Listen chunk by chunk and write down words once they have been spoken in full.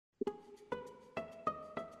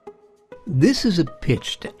This is a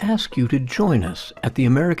pitch to ask you to join us at the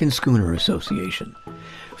American Schooner Association.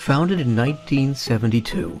 Founded in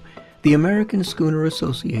 1972, the American Schooner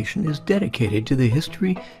Association is dedicated to the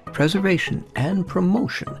history, preservation, and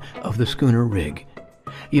promotion of the schooner rig.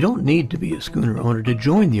 You don't need to be a schooner owner to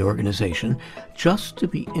join the organization, just to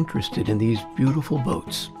be interested in these beautiful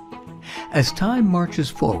boats. As time marches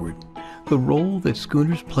forward, the role that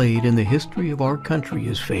schooners played in the history of our country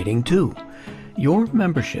is fading too. Your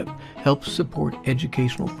membership helps support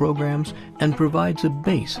educational programs and provides a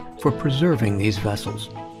base for preserving these vessels.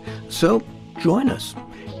 So, join us.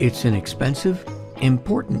 It's inexpensive,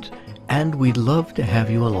 important, and we'd love to have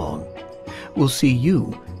you along. We'll see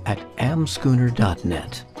you at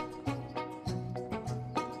amschooner.net.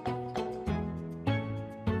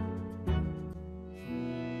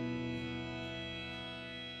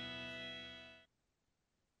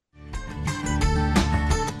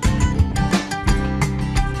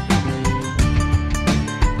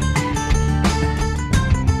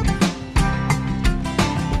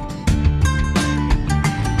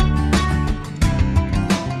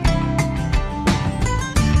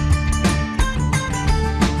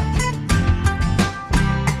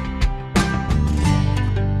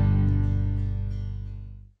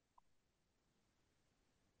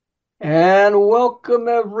 And welcome,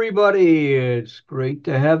 everybody. It's great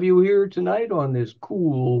to have you here tonight on this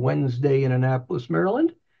cool Wednesday in Annapolis,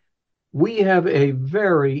 Maryland. We have a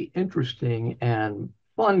very interesting and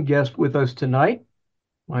fun guest with us tonight,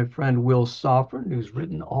 my friend Will Sofrin, who's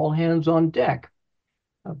written All Hands on Deck,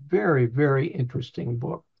 a very, very interesting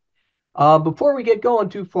book. Before we get going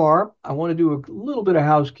too far, I want to do a little bit of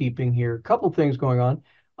housekeeping here. A couple things going on.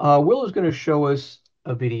 Will is going to show us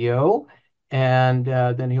a video, and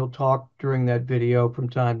then he'll talk during that video from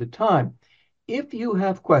time to time. If you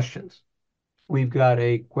have questions, we've got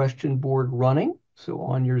a question board running. So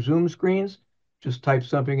on your Zoom screens, just type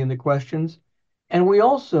something in the questions. And we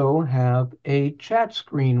also have a chat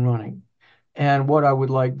screen running. And what I would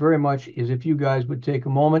like very much is if you guys would take a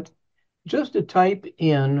moment just to type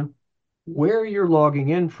in where you're logging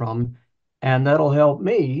in from, and that'll help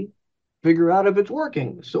me figure out if it's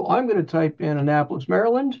working. So I'm going to type in Annapolis,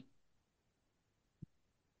 Maryland,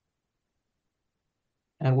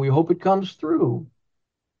 and we hope it comes through.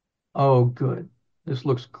 Oh, good. This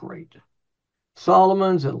looks great.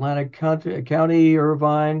 Solomon's, Atlantic County,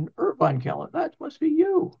 Irvine, County. That must be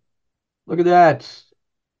you. Look at that.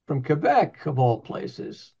 From Quebec, of all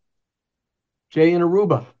places. Jay in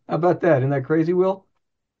Aruba. How about that? Isn't that crazy, Will?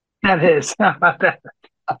 That is. How about that?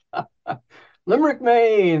 Limerick,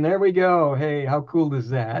 Maine. There we go. Hey, how cool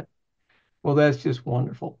is that? Well, that's just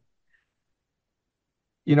wonderful.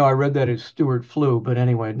 You know, I read that as Stuart flu, but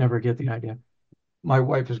anyway, I'd never get the idea. My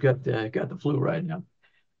wife has got the flu right now.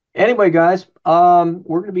 Anyway, guys, we're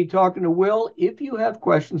going to be talking to Will. If you have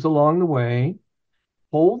questions along the way,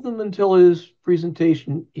 hold them until his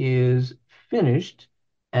presentation is finished,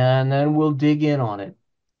 and then we'll dig in on it.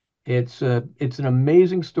 It's an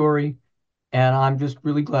amazing story, and I'm just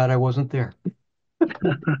really glad I wasn't there.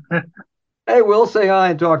 Hey, Will, say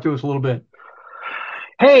hi and talk to us a little bit.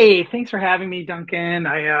 Hey, thanks for having me, Duncan.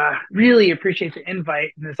 I really appreciate the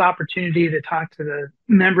invite and this opportunity to talk to the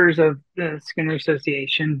members of the Schooner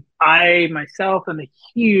Association. I myself am a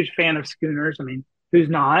huge fan of schooners. I mean, who's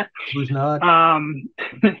not? Who's not?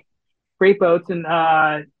 Great boats, and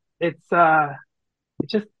it's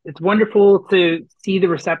wonderful to see the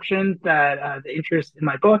reception that the interest in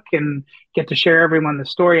my book and get to share everyone the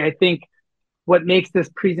story. I think what makes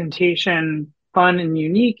this presentation fun and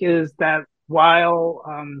unique is that while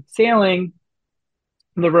sailing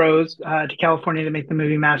the Rose to California to make the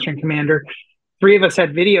movie Master and Commander, three of us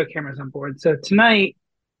had video cameras on board. So tonight,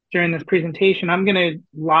 during this presentation, I'm going to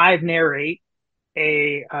live narrate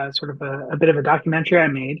a a bit of a documentary I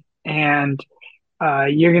made, and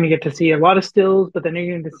you're going to get to see a lot of stills, but then you're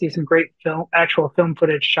going to see some great actual film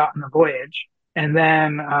footage shot on the voyage. And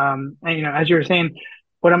then, as you were saying,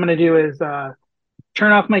 what I'm going to do is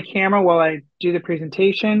turn off my camera while I do the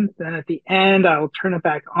presentation. Then at the end, I'll turn it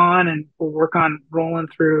back on and we'll work on rolling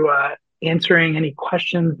through answering any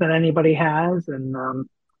questions that anybody has. And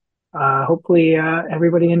hopefully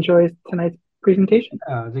everybody enjoys tonight's presentation.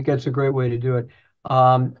 I think that's a great way to do it.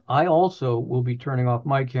 I also will be turning off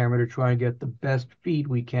my camera to try and get the best feed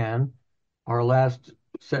we can. Our last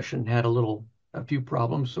session had a few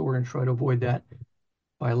problems, so we're going to try to avoid that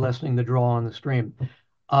by lessening the draw on the stream.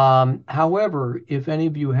 However, if any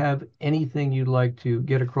of you have anything you'd like to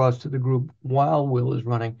get across to the group while Will is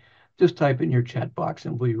running, just type in your chat box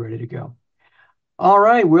and we'll be ready to go. All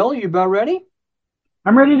right, Will, you about ready?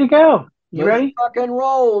 I'm ready to go. You Let's ready? rock and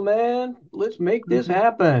roll, man. Let's make this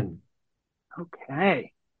happen.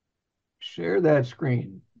 Okay. Share that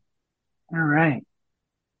screen. All right.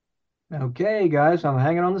 Okay, guys, I'm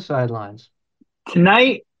hanging on the sidelines.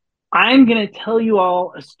 Tonight, I'm going to tell you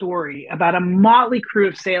all a story about a motley crew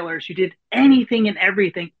of sailors who did anything and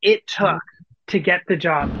everything it took to get the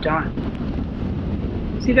job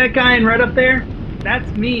done. See that guy in red up there? That's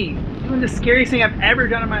me doing the scariest thing I've ever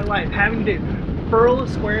done in my life, having to furl a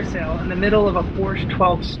square sail in the middle of a force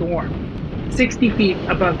 12 storm, 60 feet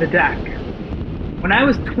above the deck. When I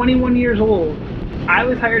was 21 years old, I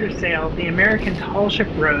was hired to sail the American tall ship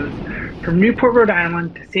Rose from Newport, Rhode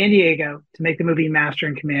Island to San Diego to make the movie Master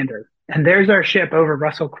and Commander. And there's our ship over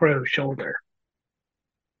Russell Crowe's shoulder.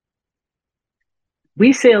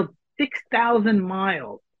 We sailed 6,000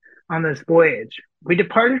 miles on this voyage. We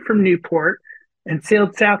departed from Newport and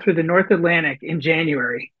sailed south through the North Atlantic in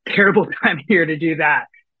January. Terrible time of year to do that.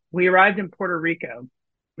 We arrived in Puerto Rico.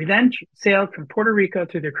 We then sailed from Puerto Rico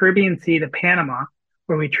through the Caribbean Sea to Panama,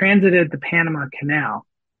 where we transited the Panama Canal.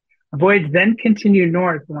 The voyage then continued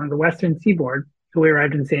north along the western seaboard until we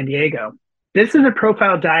arrived in San Diego. This is a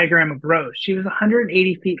profile diagram of Rose. She was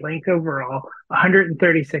 180 feet length overall,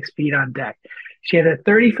 136 feet on deck. She had a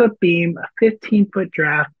 30-foot beam, a 15-foot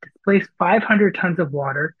draft, displaced 500 tons of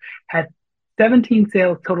water, had 17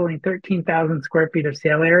 sails totaling 13,000 square feet of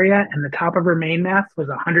sail area, and the top of her mainmast was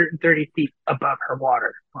 130 feet above her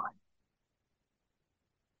water line.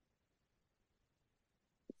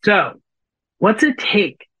 So, what's it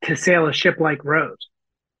take to sail a ship like Rose?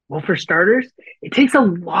 Well, for starters, it takes a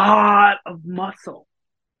lot of muscle.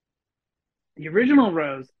 The original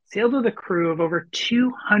Rose sailed with a crew of over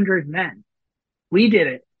 200 men. We did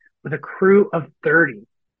it with a crew of 30.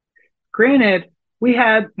 Granted, we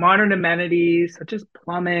had modern amenities such as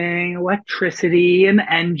plumbing, electricity, and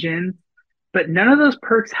engines, but none of those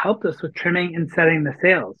perks helped us with trimming and setting the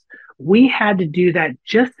sails. We had to do that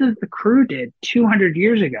just as the crew did 200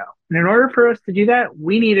 years ago. And in order for us to do that,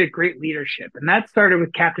 we needed great leadership. And that started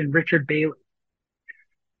with Captain Richard Bailey,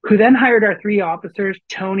 who then hired our three officers,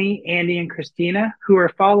 Tony, Andy, and Christina, who were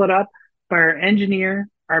followed up by our engineer,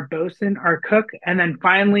 our bosun, our cook, and then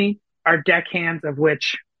finally our deckhands, of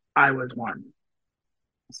which I was one.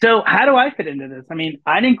 So how do I fit into this? I mean,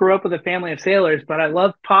 I didn't grow up with a family of sailors, but I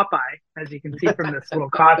love Popeye, as you can see from this little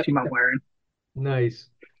costume I'm wearing. Nice.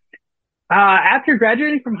 After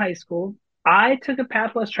graduating from high school, I took a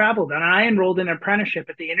path less traveled and I enrolled in an apprenticeship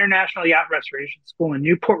at the International Yacht Restoration School in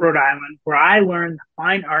Newport, Rhode Island, where I learned the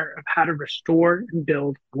fine art of how to restore and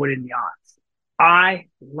build wooden yachts. I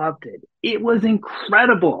loved it. It was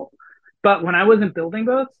incredible. But when I wasn't building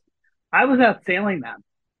boats, I was out sailing them.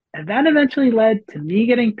 And that eventually led to me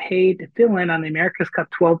getting paid to fill in on the America's Cup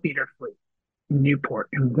 12-meter fleet in Newport.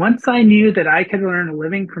 And once I knew that I could earn a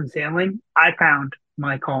living from sailing, I found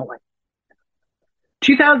my calling.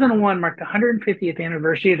 2001 marked the 150th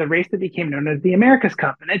anniversary of the race that became known as the America's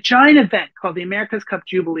Cup, and a giant event called the America's Cup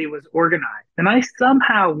Jubilee was organized. And I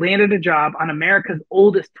somehow landed a job on America's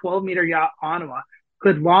oldest 12-meter yacht, Ottawa, who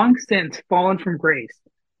had long since fallen from grace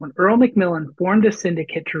when Earl Macmillan formed a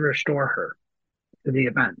syndicate to restore her to the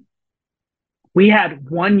event. We had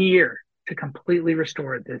 1 year to completely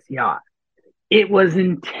restore this yacht. It was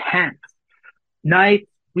intense. Nights,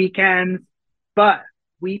 weekends, but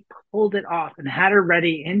we pulled it off and had her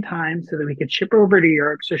ready in time so that we could ship her over to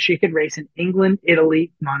Europe so she could race in England,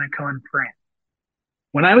 Italy, Monaco, and France.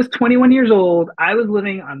 When I was 21 years old, I was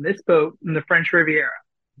living on this boat in the French Riviera.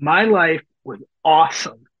 My life was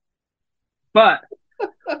awesome. But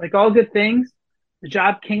like all good things, the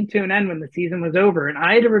job came to an end when the season was over, and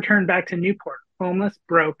I had to return back to Newport, homeless,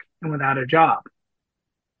 broke, and without a job.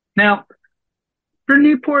 Now, for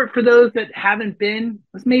Newport, for those that haven't been,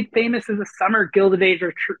 was made famous as a summer Gilded Age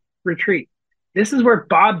retreat. This is where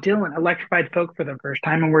Bob Dylan electrified folk for the first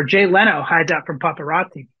time and where Jay Leno hides out from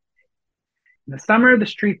paparazzi. In the summer, the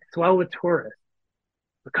streets swell with tourists.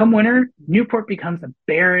 But come winter, Newport becomes a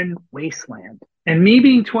barren wasteland. And me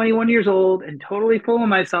being 21 years old and totally full of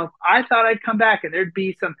myself, I thought I'd come back and there'd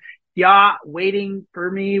be some yacht waiting for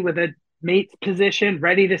me with a mate's position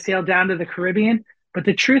ready to sail down to the Caribbean. But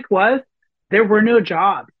the truth was, there were no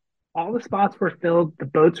jobs. All the spots were filled, the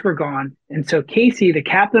boats were gone. And so Casey, the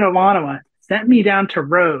captain of Ottawa, sent me down to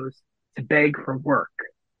Rose to beg for work.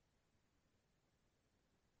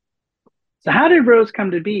 So how did Rose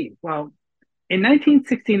come to be? Well, in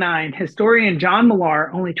 1969, historian John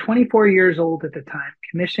Millar, only 24 years old at the time,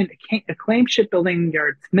 commissioned acclaimed shipbuilding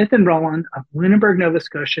yard Smith & Rowland of Lunenburg, Nova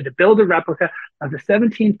Scotia, to build a replica of the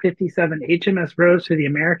 1757 HMS Rose for the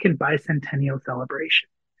American bicentennial celebration.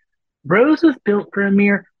 Rose was built for a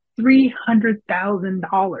mere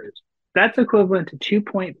 $300,000. That's equivalent to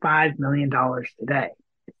 $2.5 million today.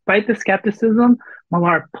 It's Despite the skepticism,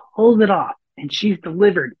 Millar pulls it off, and she's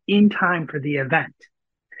delivered in time for the event.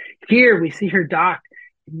 Here we see her docked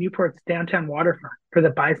in Newport's downtown waterfront for the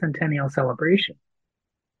bicentennial celebration.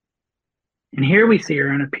 And here we see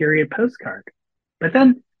her on a period postcard. But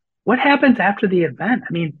then what happens after the event?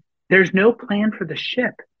 I mean, there's no plan for the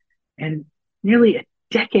ship. And nearly a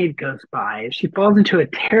decade goes by as she falls into a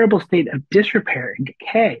terrible state of disrepair and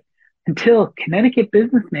decay until Connecticut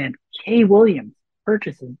businessman K. Williams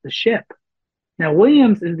purchases the ship. Now,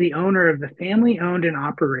 Williams is the owner of the family-owned and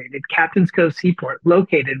operated Captain's Cove Seaport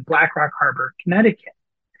located in Black Rock Harbor, Connecticut.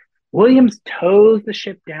 Williams tows the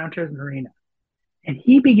ship down to his marina, and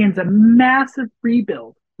he begins a massive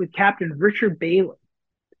rebuild with Captain Richard Bailey.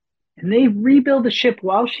 And they rebuild the ship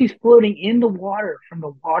while she's floating in the water from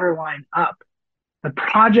the waterline up. The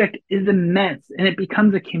project is immense, and it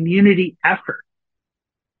becomes a community effort.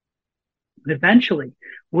 But eventually,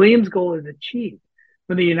 Williams' goal is achieved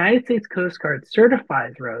when the United States Coast Guard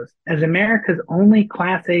certifies Rose as America's only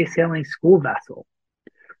Class A sailing school vessel.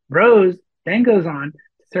 Rose then goes on to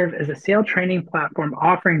serve as a sail training platform,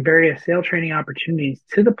 offering various sail training opportunities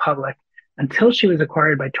to the public until she was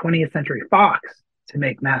acquired by 20th Century Fox to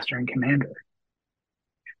make Master and Commander.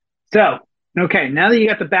 So, okay, now that you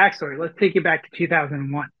got the backstory, let's take you back to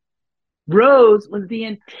 2001. Rose was the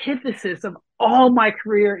antithesis of all my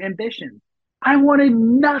career ambitions. I wanted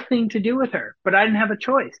nothing to do with her, but I didn't have a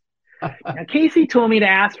choice. Now, Casey told me to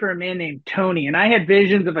ask for a man named Tony, and I had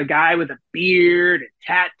visions of a guy with a beard and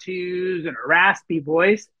tattoos and a raspy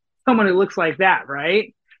voice, someone who looks like that,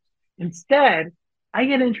 right? Instead, I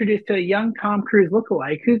get introduced to a young Tom Cruise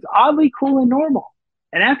lookalike who's oddly cool and normal.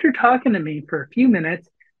 And after talking to me for a few minutes,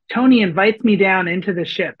 Tony invites me down into the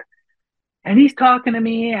ship. And he's talking to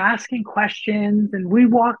me, asking questions, and we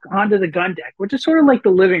walk onto the gun deck, which is sort of like the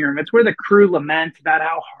living room. It's where the crew laments about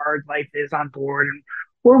how hard life is on board. And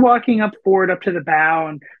we're walking up forward up to the bow,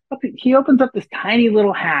 and he opens up this tiny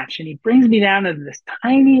little hatch, and he brings me down into this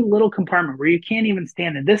tiny little compartment where you can't even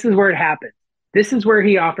stand it. This is where it happens. This is where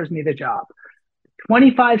he offers me the job.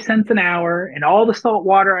 25 cents an hour and all the salt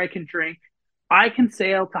water I can drink. I can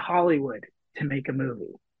sail to Hollywood to make a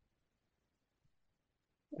movie.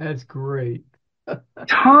 That's great.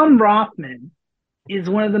 Tom Rothman is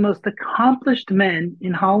one of the most accomplished men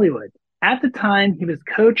in Hollywood. At the time, he was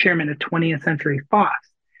co-chairman of 20th Century Fox.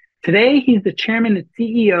 Today, he's the chairman and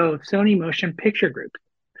CEO of Sony Motion Picture Group.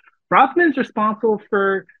 Rothman is responsible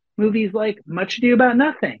for movies like Much Ado About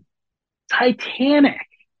Nothing, Titanic,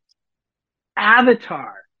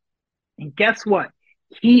 Avatar, and guess what?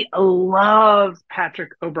 He loves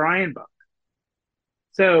Patrick O'Brian books.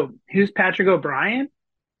 So, who's Patrick O'Brian?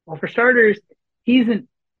 Well, for starters, he's an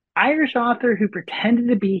Irish author who pretended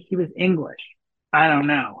to be he was English. I don't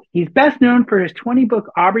know. He's best known for his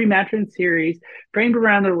 20-book Aubrey Maturin series framed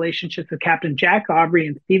around the relationships of Captain Jack Aubrey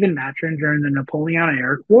and Stephen Maturin during the Napoleonic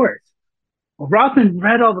Wars. Well, Rothman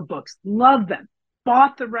read all the books, loved them,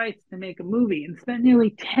 bought the rights to make a movie, and spent nearly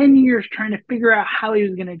 10 years trying to figure out how he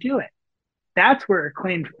was going to do it. That's where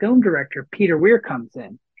acclaimed film director Peter Weir comes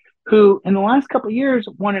in, who in the last couple of years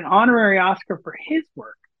won an honorary Oscar for his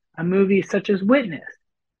work on movies such as Witness,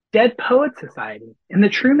 Dead Poets Society, and The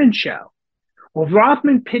Truman Show. Well,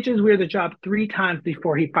 Rothman pitches Weir the job 3 times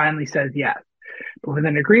before he finally says yes. But with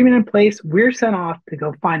an agreement in place, Weir sent off to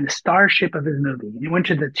go find the starship of his movie. And he went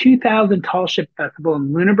to the 2000 Tall Ship Festival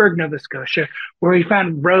in Lunenburg, Nova Scotia, where he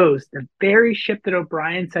found Rose, the very ship that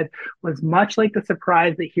O'Brian said was much like the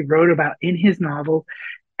surprise that he wrote about in his novel,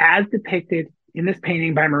 as depicted in this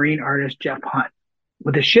painting by marine artist Jeff Hunt.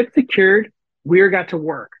 With the ship secured, Weir got to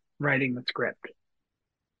work writing the script.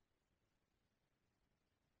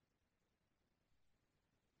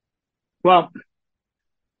 Well,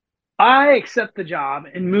 I accept the job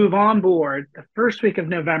and move on board the first week of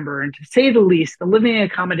November, and to say the least, the living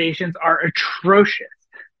accommodations are atrocious.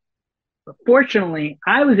 But fortunately,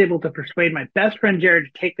 I was able to persuade my best friend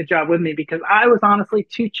Jared to take the job with me because I was honestly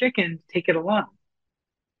too chicken to take it alone.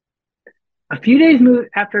 A few days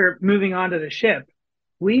after moving onto the ship,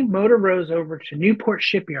 we motor Rose over to Newport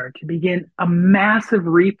shipyard to begin a massive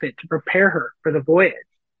refit to prepare her for the voyage.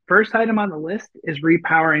 First item on the list is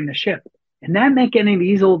repowering the ship, and that meant getting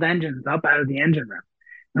these old engines up out of the engine room.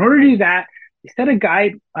 In order to do that, we set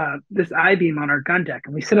this I-beam on our gun deck,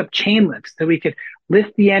 and we set up chain lifts so we could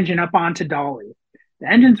lift the engine up onto dollies. The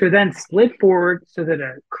engines were then slid forward so that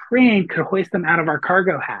a crane could hoist them out of our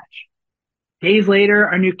cargo hatch. Days later,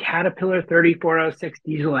 our new Caterpillar 3406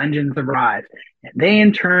 diesel engines arrived, and they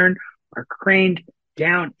in turn are craned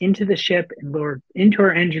down into the ship and lowered into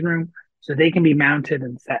our engine room so they can be mounted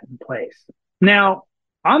and set in place. Now,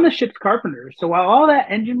 I'm the ship's carpenter, so while all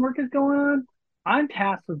that engine work is going on, I'm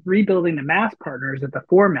tasked with rebuilding the mast partners at the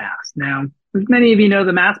foremast. Now, as many of you know,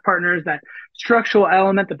 the mast partner is that structural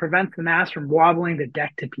element that prevents the mast from wobbling the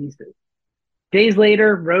deck to pieces. Days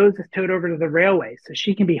later, Rose is towed over to the railway so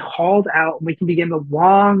she can be hauled out and we can begin the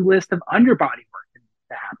long list of underbody work that needs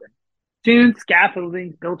to happen. Soon,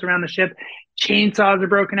 scaffolding built around the ship, chainsaws are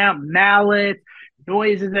broken out, mallets,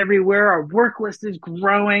 noises everywhere. Our work list is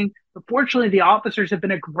growing. But fortunately, the officers have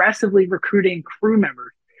been aggressively recruiting crew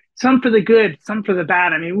members, some for the good, some for the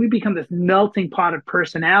bad. I mean, we become this melting pot of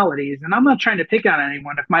personalities. And I'm not trying to pick on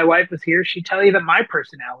anyone. If my wife was here, she'd tell you that my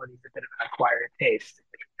personality is a bit of an acquired taste.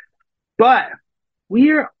 But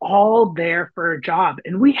we are all there for a job,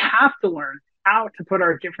 and we have to learn how to put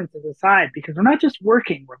our differences aside because we're not just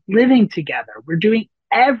working, we're living together. We're doing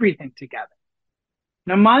everything together.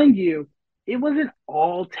 Now, mind you, it wasn't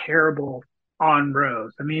all terrible on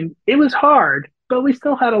Rose. I mean, it was hard, but we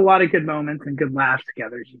still had a lot of good moments and good laughs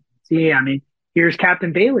together, as you can see. I mean, here's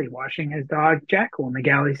Captain Bailey washing his dog Jackal in the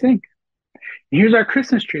galley sink. And here's our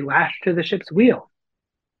Christmas tree lashed to the ship's wheel.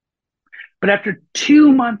 But after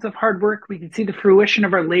 2 months of hard work, we can see the fruition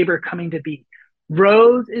of our labor coming to be.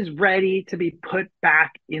 Rose is ready to be put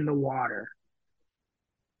back in the water.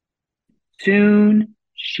 Soon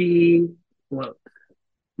she floats.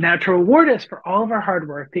 Now, to reward us for all of our hard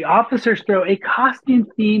work, the officers throw a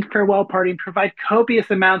costume-themed farewell party and provide copious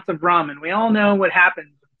amounts of rum. And we all know what happens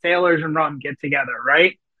when sailors and rum get together,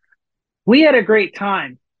 right? We had a great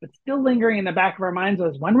time, but still lingering in the back of our minds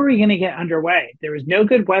was, when were we going to get underway? There was no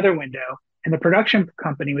good weather window, and the production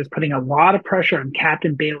company was putting a lot of pressure on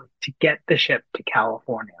Captain Bailey to get the ship to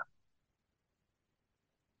California.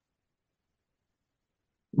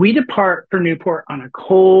 We depart for Newport on a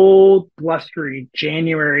cold, blustery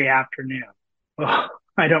January afternoon. Oh,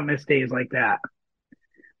 I don't miss days like that.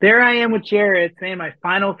 There I am with Jared saying my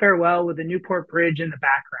final farewell with the Newport Bridge in the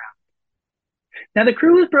background. Now, the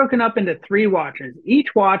crew was broken up into 3 watches.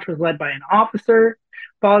 Each watch was led by an officer,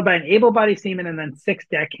 followed by an able-bodied seaman, and then 6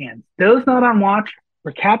 deckhands. Those not on watch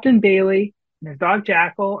were Captain Bailey and his dog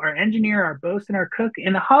Jackal, our engineer, our boatswain, our cook,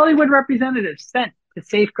 and the Hollywood representatives sent to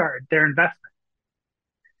safeguard their investment.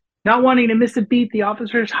 Not wanting to miss a beat, the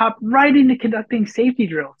officers hopped right into conducting safety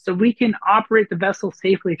drills so we can operate the vessel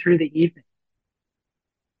safely through the evening.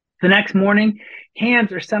 The next morning,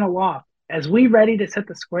 hands are sent aloft as we ready to set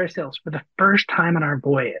the square sails for the first time on our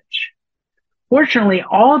voyage. Fortunately,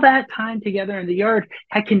 all that time together in the yard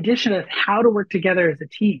had conditioned us how to work together as a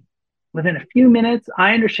team. Within a few minutes,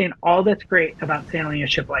 I understand all that's great about sailing a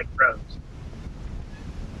ship like Rose.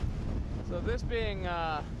 So this being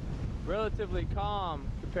relatively calm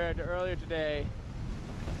compared to earlier today,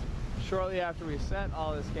 shortly after we set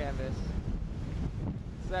all this canvas,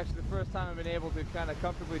 this is actually the first time I've been able to kind of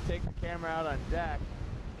comfortably take the camera out on deck.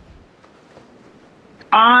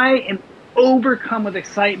 I am overcome with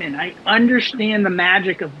excitement. I understand the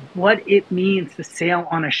magic of what it means to sail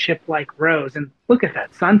on a ship like Rose. And look at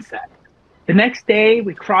that sunset. The next day,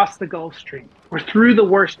 we cross the Gulf Stream. We're through the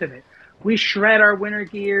worst of it. We shred our winter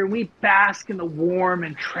gear. We bask in the warm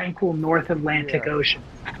and tranquil North Atlantic Ocean.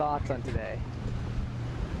 Thoughts on today?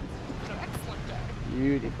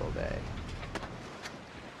 Beautiful day.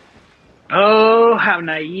 Oh, how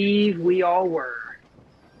naive we all were.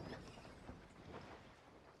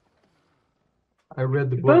 I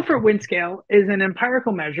read the The book. Beaufort wind scale is an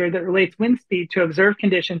empirical measure that relates wind speed to observed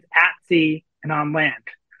conditions at sea and on land.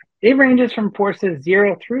 It ranges from forces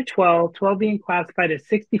 0 through 12, 12 being classified as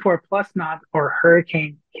 64 plus knots or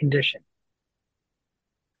hurricane condition.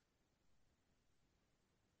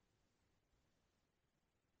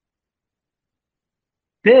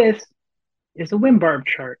 This is a wind barb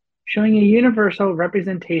chart showing a universal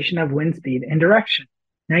representation of wind speed and direction.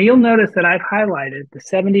 Now you'll notice that I've highlighted the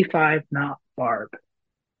 75 knot barb.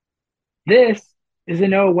 This is a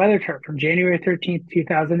NOAA weather chart from January 13th,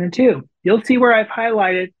 2002. You'll see where I've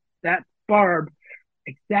highlighted that barb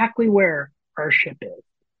exactly where our ship is.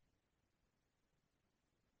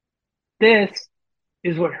 This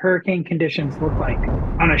is what hurricane conditions look like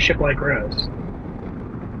on a ship like Rose.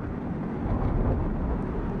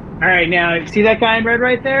 All right, now, you see that guy in red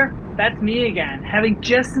right there? That's me again, having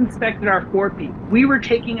just inspected our forepeak. We were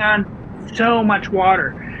taking on so much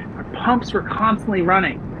water. Our pumps were constantly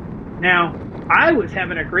running. Now, I was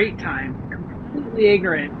having a great time, completely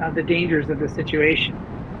ignorant of the dangers of the situation.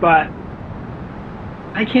 But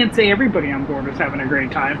I can't say everybody on board was having a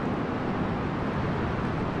great time.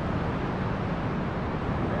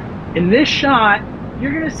 In this shot,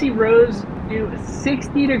 you're going to see Rose do a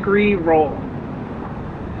 60-degree roll.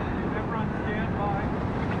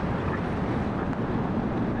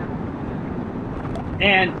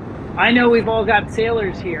 And I know we've all got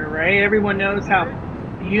sailors here, right? Everyone knows how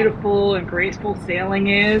beautiful and graceful sailing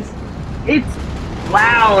is. It's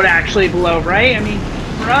loud actually below, right? I mean,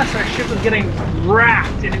 for us, our ship was getting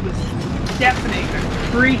racked and it was deafening, the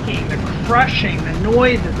creaking, the crushing, the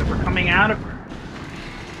noises that were coming out of her.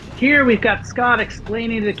 Here we've got Scott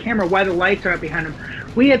explaining to the camera why the lights are up behind him.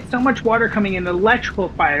 We had so much water coming in, the electrical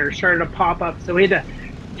fires started to pop up, so we had to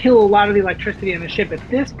kill a lot of the electricity in the ship. At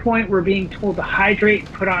this point, we're being told to hydrate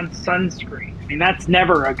and put on sunscreen. I mean, that's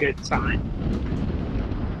never a good sign.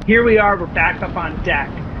 Here we are, we're back up on deck.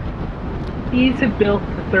 These have built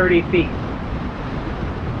to 30 feet.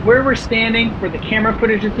 Where we're standing, where the camera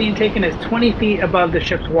footage is being taken, is 20 feet above the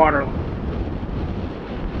ship's waterline.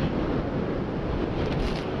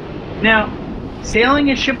 Now, sailing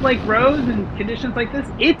a ship like Rose in conditions like this,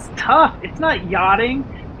 it's tough. It's not yachting.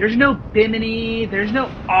 There's no bimini. There's no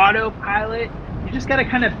autopilot. You just got to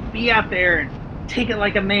kind of be out there and take it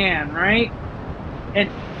like a man, right? And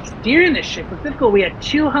steering this ship was difficult. We had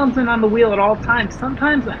 2 helmsmen on the wheel at all times.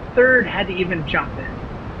 Sometimes a third had to even jump in.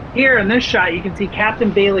 Here in this shot, you can see Captain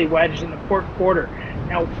Bailey wedged in the port quarter.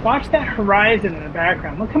 Now watch that horizon in the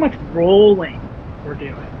background. Look how much rolling we're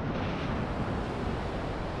doing.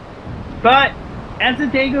 But as the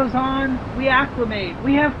day goes on, we acclimate,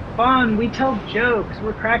 we have fun, we tell jokes,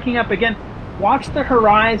 we're cracking up. Again, watch the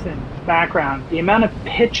horizon background, the amount of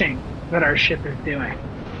pitching that our ship is doing.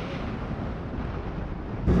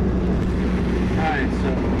 Alright, so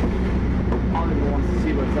Oliver wants to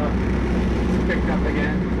see what's up. It's picked up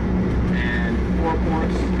again, and 4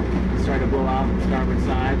 ports started to blow out on the starboard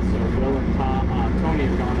side, so Will and Tony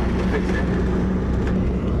have gone up to fix it.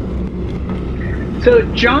 So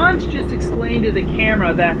John's just explained to the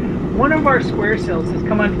camera that one of our square sails has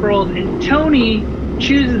come unfurled, and Tony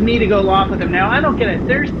chooses me to go aloft with him. Now, I don't get it.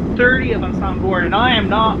 There's 30 of us on board, and I am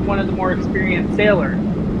not one of the more experienced sailors.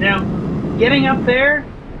 Now, getting up there,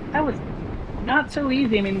 that was not so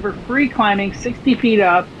easy. I mean, we're free climbing 60 feet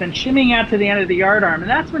up, then shimmying out to the end of the yard arm, and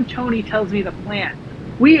that's when Tony tells me the plan.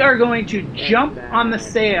 We are going to jump on the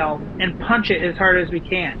sail and punch it as hard as we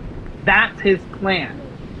can. That's his plan.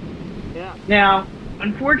 Yeah. Now,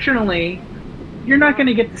 unfortunately, you're not going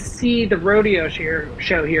to get to see the rodeo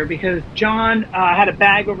show here because John had a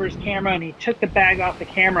bag over his camera and he took the bag off the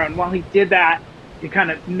camera, and while he did that, you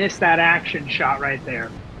kind of missed that action shot right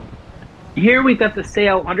there. Here we've got the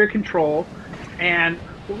sail under control, and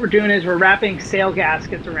what we're doing is we're wrapping sail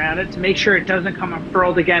gaskets around it to make sure it doesn't come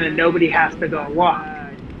unfurled again and nobody has to go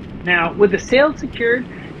aloft. Now, with the sail secured,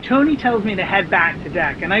 Tony tells me to head back to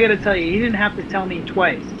deck, and I got to tell you, he didn't have to tell me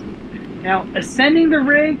twice. Now, ascending the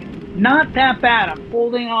rig, not that bad. I'm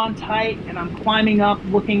holding on tight and I'm climbing up,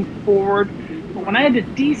 looking forward. But when I had to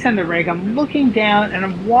descend the rig, I'm looking down and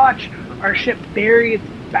I'm watching our ship bury its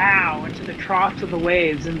bow into the troughs of the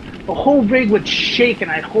waves, and the whole rig would shake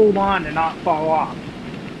and I'd hold on to not fall off.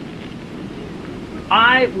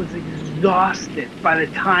 I was exhausted by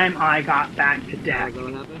the time I got back to deck.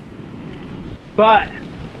 But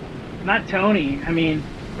not Tony. I mean,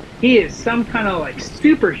 he is some kind of like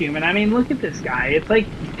superhuman. I mean, look at this guy. It's like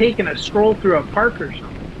he's taking a stroll through a park or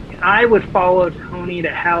something. I would follow Tony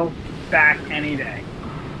to hell back any day.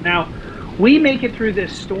 Now, we make it through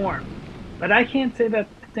this storm, but I can't say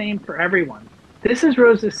that's the same for everyone. This is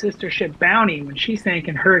Rose's sister ship Bounty when she sank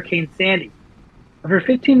in Hurricane Sandy. Of her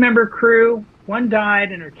 15-member crew, 1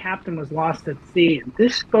 died and her captain was lost at sea. And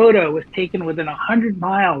this photo was taken within 100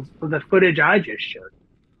 miles of the footage I just showed.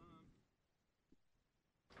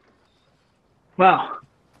 Well,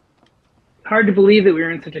 it's hard to believe that we were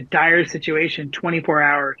in such a dire situation 24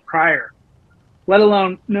 hours prior, let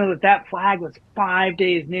alone know that that flag was 5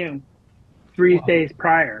 days new, 3 days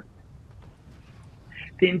prior.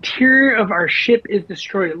 The interior of our ship is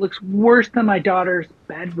destroyed. It looks worse than my daughter's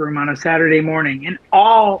bedroom on a Saturday morning, and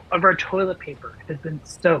all of our toilet paper has been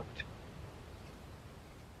soaked.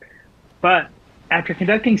 But after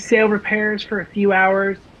conducting sail repairs for a few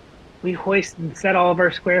hours, we hoist and set all of our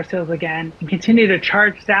square sails again and continue to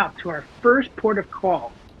charge south to our first port of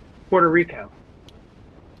call, Puerto Rico.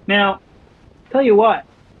 Now, tell you what,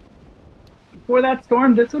 before that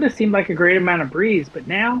storm, this would have seemed like a great amount of breeze, but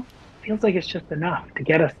now it feels like it's just enough to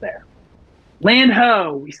get us there. Land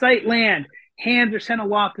ho! We sight land. Hands are sent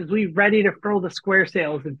aloft as we ready to furl the square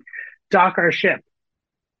sails and dock our ship.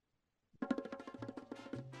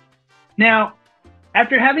 Now,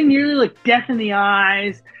 after having nearly looked death in the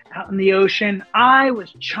eyes out in the ocean, I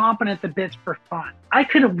was chomping at the bits for fun. I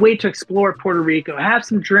couldn't wait to explore Puerto Rico, have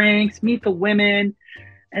some drinks, meet the women,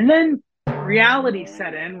 and then reality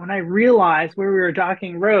set in when I realized where we were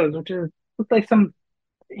docking Rose, which looked like some,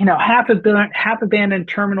 half abandoned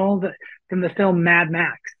terminal from the film Mad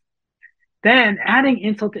Max. Then, adding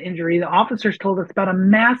insult to injury, the officers told us about a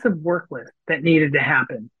massive work list that needed to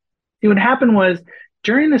happen. See, what happened was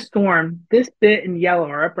during the storm, this bit in yellow,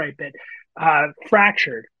 our upright bit,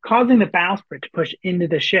 fractured, causing the bowsprit to push into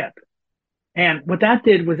the ship. And what that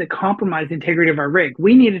did was it compromised the integrity of our rig.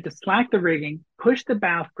 We needed to slack the rigging, push the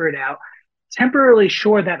bowsprit out, temporarily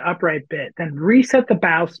shore that upright bit, then reset the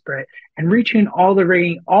bowsprit and retune all the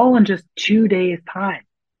rigging all in just 2 days' time.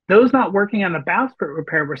 Those not working on the bowsprit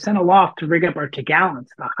repair were sent aloft to rig up our topgallants,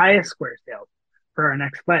 the highest square sails, for our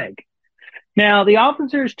next leg. Now, the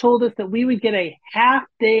officers told us that we would get a half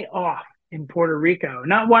day off in Puerto Rico.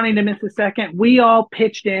 Not wanting to miss a second, we all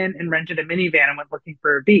pitched in and rented a minivan and went looking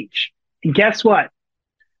for a beach. And guess what?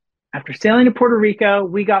 After sailing to Puerto Rico,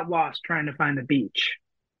 we got lost trying to find the beach.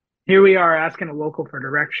 Here we are asking a local for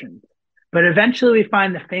directions. But eventually we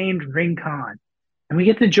find the famed Rincon, and we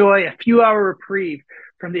get to enjoy a few-hour reprieve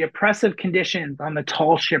from the oppressive conditions on the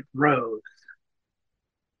tall ship Rose.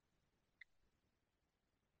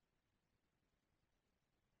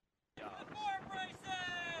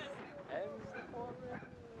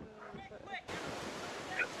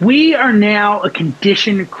 We are now a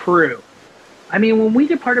conditioned crew. I mean, when we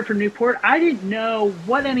departed from Newport, I didn't know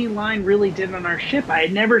what any line really did on our ship. I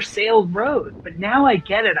had never sailed Rose, but now I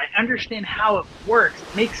get it. I understand how it works.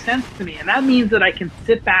 It makes sense to me, and that means that I can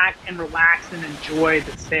sit back and relax and enjoy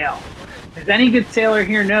the sail. As any good sailor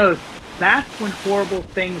here knows, that's when horrible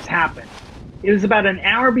things happen. It was about an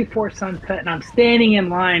hour before sunset, and I'm standing in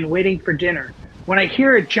line waiting for dinner when I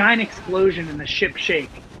hear a giant explosion and the ship shake.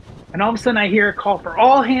 And all of a sudden I hear a call for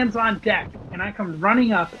all hands on deck, and I come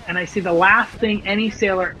running up and I see the last thing any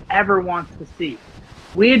sailor ever wants to see.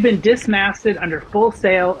 We had been dismasted under full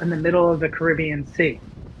sail in the middle of the Caribbean Sea.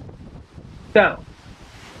 So,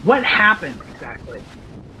 what happened exactly?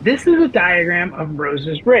 This is a diagram of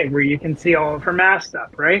Rose's rig where you can see all of her mast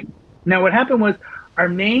up, right? Now what happened was our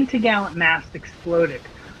main topgallant mast exploded,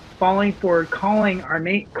 falling forward, causing our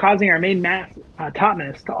main mast,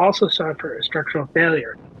 topmast to also suffer a structural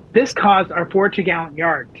failure. This caused our fore topgallant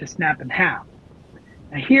yard to snap in half.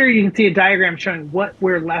 Now here you can see a diagram showing what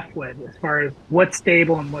we're left with as far as what's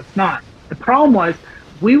stable and what's not. The problem was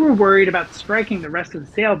we were worried about striking the rest of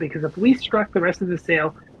the sail, because if we struck the rest of the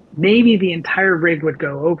sail, maybe the entire rig would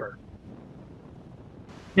go over.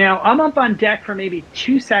 Now I'm up on deck for maybe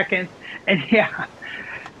 2 seconds, and yeah,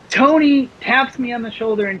 Tony taps me on the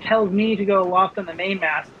shoulder and tells me to go aloft on the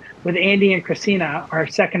mainmast with Andy and Christina, our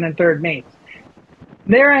second and third mates.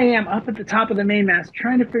 There I am up at the top of the mainmast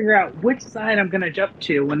trying to figure out which side I'm going to jump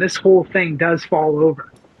to when this whole thing does fall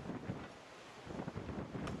over.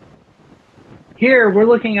 Here we're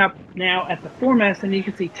looking up now at the foremast, and you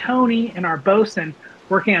can see Tony and our bosun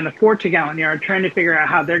working on the fore topgallant yard trying to figure out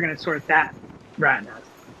how they're going to sort that rat nest.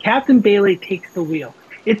 Captain Bailey takes the wheel.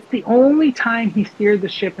 It's the only time he steered the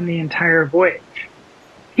ship in the entire voyage.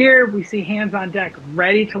 Here we see hands on deck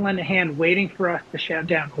ready to lend a hand, waiting for us to shout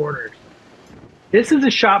down orders. This is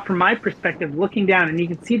a shot from my perspective looking down, and you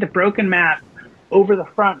can see the broken mast over the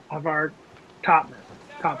front of our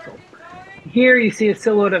topsail. Here you see a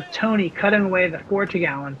silhouette of Tony cutting away the fore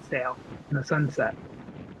topgallant sail in the sunset.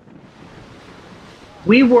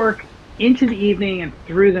 We work into the evening and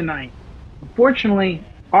through the night. Unfortunately,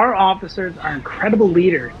 our officers are incredible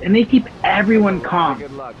leaders, and they keep everyone calm.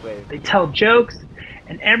 Good luck, babe. They tell jokes,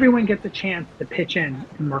 and everyone gets a chance to pitch in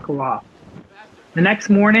and work aloft. The next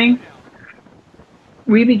morning,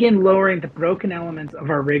 we begin lowering the broken elements of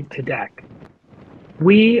our rig to deck.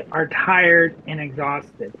 We are tired and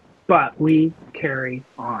exhausted, but we carry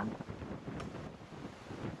on.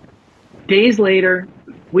 Days later,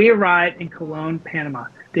 we arrive in Colon, Panama,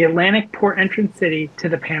 the Atlantic port entrance city to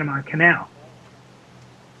the Panama Canal.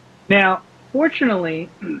 Now, fortunately,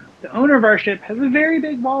 the owner of our ship has a very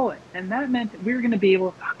big wallet, and that meant that we were going to be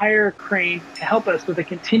able to hire a crane to help us with the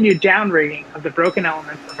continued downrigging of the broken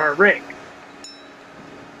elements of our rig.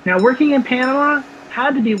 Now, working in Panama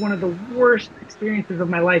had to be one of the worst experiences of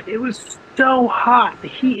my life. It was so hot. The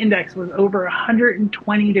heat index was over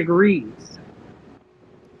 120 degrees.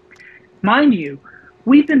 Mind you,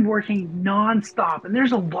 we've been working nonstop, and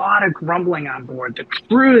there's a lot of grumbling on board. The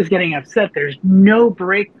crew is getting upset. There's no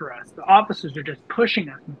break for us. The officers are just pushing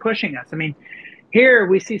us and pushing us. I mean, here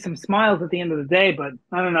we see some smiles at the end of the day, but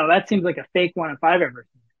I don't know, that seems like a fake one if I've ever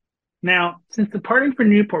seen. Now, since departing from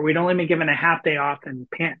Newport, we'd only been given a half day off in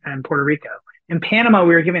Puerto Rico. In Panama,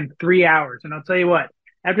 we were given 3 hours. And I'll tell you what,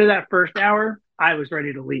 after that first hour, I was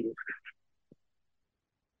ready to leave.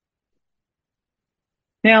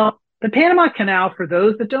 Now, the Panama Canal, for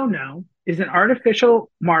those that don't know, is an artificial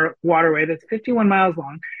waterway that's 51 miles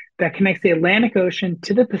long that connects the Atlantic Ocean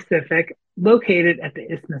to the Pacific, located at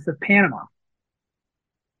the Isthmus of Panama.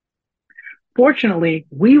 Fortunately,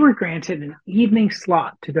 we were granted an evening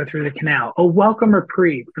slot to go through the canal, a welcome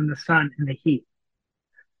reprieve from the sun and the heat.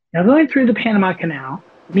 Now, going through the Panama Canal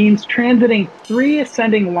means transiting 3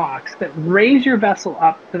 ascending locks that raise your vessel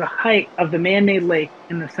up to the height of the man-made lake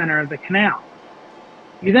in the center of the canal.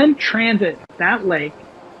 You then transit that lake,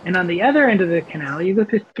 and on the other end of the canal, you go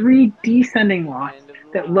through 3 descending locks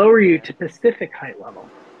that lower you to Pacific height level.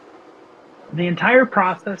 The entire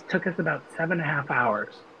process took us about 7.5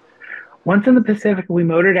 hours. Once in the Pacific, we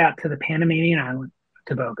motored out to the Panamanian island of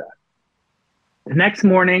Tobago. The next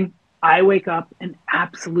morning, I wake up in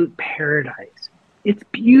absolute paradise. It's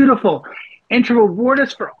beautiful. And to reward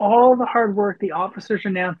us for all the hard work, the officers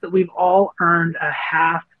announced that we've all earned a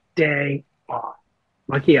half day off.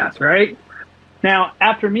 Lucky us, right? Now,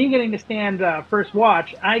 after me getting to stand first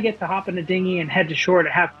watch, I get to hop in a dinghy and head to shore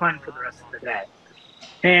to have fun for the rest of the day.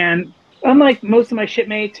 And unlike most of my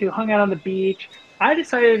shipmates who hung out on the beach, I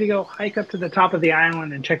decided to go hike up to the top of the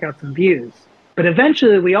island and check out some views. But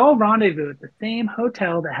eventually, we all rendezvous at the same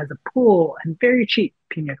hotel that has a pool and very cheap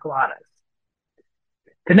pina coladas.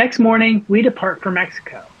 The next morning, we depart for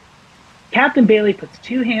Mexico. Captain Bailey puts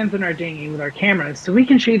 2 hands on our dinghy with our cameras so we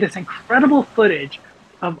can show you this incredible footage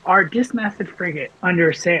of our dismasted frigate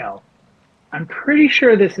under sail. I'm pretty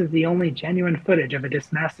sure this is the only genuine footage of a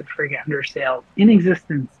dismasted frigate under sail in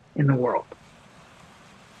existence in the world.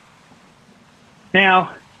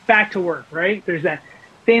 Now, back to work, right? There's that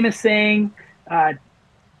famous saying,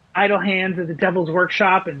 idle hands are the devil's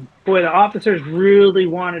workshop, and boy, the officers really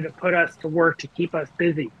wanted to put us to work to keep us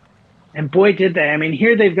busy. And boy, did they. I mean,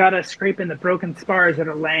 here they've got us scraping the broken spars that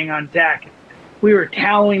are laying on deck. We were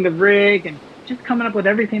toweling the rig and just coming up with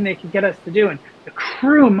everything they could get us to do. And the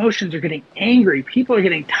crew emotions are getting angry. People are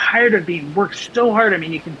getting tired of being worked so hard. I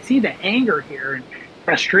mean, you can see the anger here and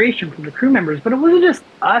frustration from the crew members, but it wasn't just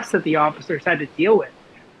us that the officers had to deal with.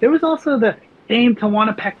 There was also the famed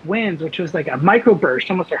Tehuantepec winds, which was like a microburst,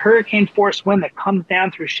 almost a hurricane force wind that comes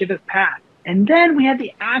down through Chivas Pass. And then we had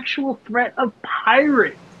the actual threat of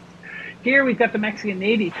pirates. Here we've got the Mexican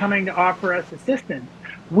Navy coming to offer us assistance.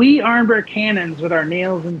 We armed our cannons with our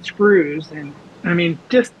nails and screws, and I mean,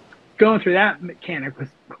 just going through that mechanic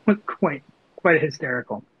was quite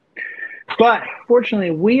hysterical. But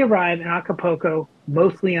fortunately, we arrived in Acapulco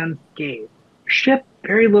mostly unscathed. Ship,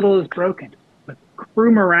 very little is broken, but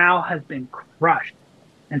crew morale has been crushed.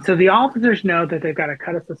 And so the officers know that they've got to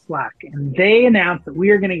cut us a slack, and they announced that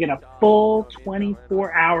we are going to get a full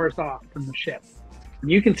 24 hours off from the ship. And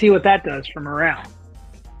you can see what that does for morale.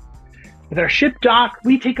 With our ship docked,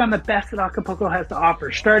 we take on the best that Acapulco has to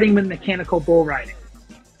offer, starting with mechanical bull riding.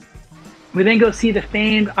 We then go see the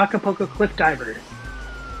famed Acapulco cliff divers.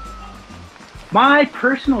 My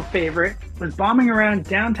personal favorite was bombing around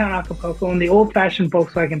downtown Acapulco in the old-fashioned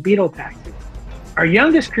Volkswagen Beetle taxi. Our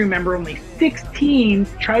youngest crew member, only 16,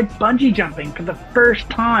 tried bungee jumping for the first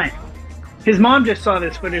time. His mom just saw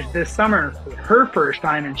this footage this summer for her first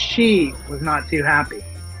time, and she was not too happy.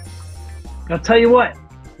 I'll tell you what,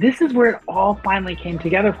 this is where it all finally came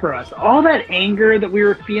together for us. All that anger that we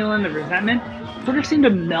were feeling, the resentment, sort of seemed to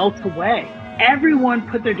melt away. Everyone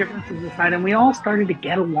put their differences aside, and we all started to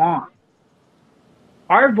get along.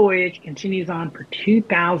 Our voyage continues on for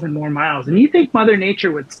 2,000 more miles, and you think Mother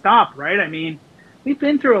Nature would stop, right? I mean, we've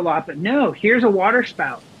been through a lot, but no, here's a water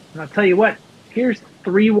spout. And I'll tell you what, here's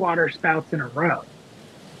 3 water spouts in a row.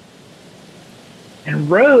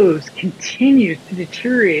 And Rose continues to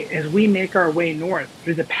deteriorate as we make our way north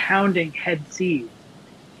through the pounding head seas.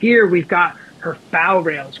 Here we've got her bow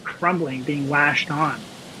rails crumbling, being lashed on.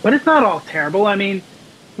 But it's not all terrible. I mean,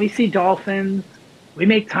 we see dolphins, we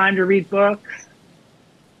make time to read books.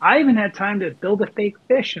 I even had time to build a fake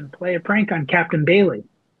fish and play a prank on Captain Bailey.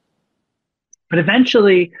 But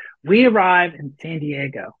eventually, we arrive in San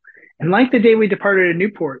Diego. And like the day we departed in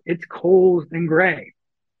Newport, it's cold and gray.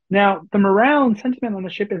 Now, the morale and sentiment on the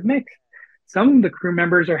ship is mixed. Some of the crew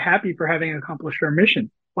members are happy for having accomplished our mission,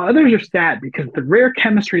 while others are sad because the rare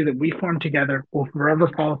chemistry that we formed together will forever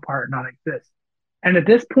fall apart and not exist. And at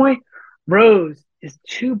this point, Rose is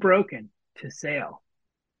too broken to sail.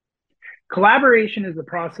 Collaboration is the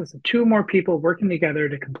process of 2 or more people working together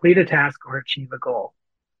to complete a task or achieve a goal.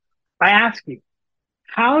 I ask you,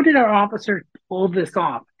 how did our officers pull this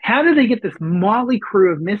off? How did they get this motley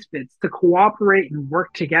crew of misfits to cooperate and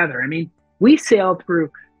work together? I mean, we sailed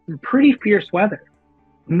through some pretty fierce weather,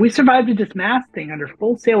 and we survived a dismasting under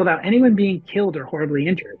full sail without anyone being killed or horribly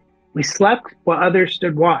injured. We slept while others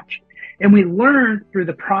stood watch, and we learned through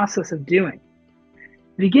the process of doing.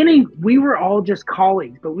 the beginning, we were all just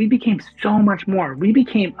colleagues, but we became so much more. We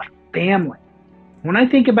became a family. When I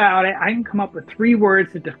think about it, I can come up with 3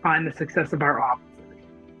 words to define the success of our officers.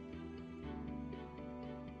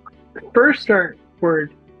 The first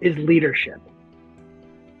word is leadership.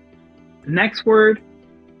 The next word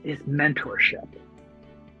is mentorship.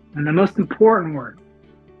 And the most important word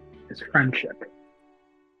is friendship.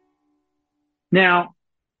 Now,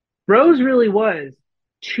 Rose really was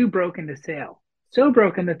too broken to sail. So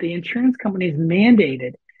broken that the insurance companies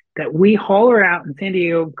mandated that we haul her out in San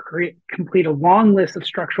Diego, complete a long list of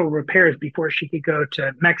structural repairs before she could go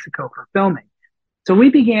to Mexico for filming. So we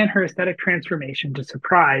began her aesthetic transformation to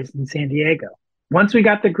Surprise in San Diego. Once we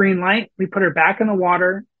got the green light, we put her back in the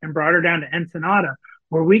water and brought her down to Ensenada,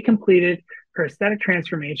 where we completed her aesthetic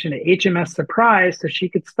transformation to HMS Surprise so she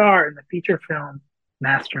could star in the feature film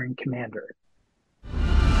Master and Commander.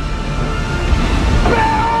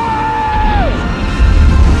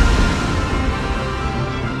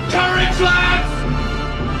 Courage, lads!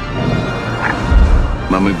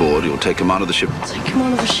 When we board, you'll take him out of the ship. Take him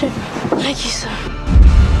out of the ship. Thank you, sir.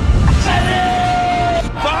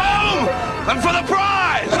 For home! And for the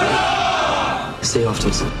prize! See you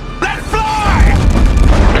afterwards. Let's fly!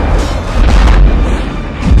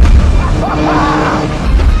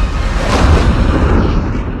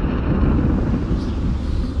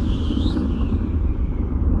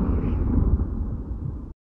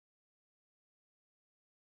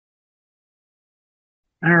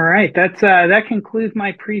 All right, that concludes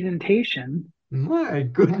my presentation. My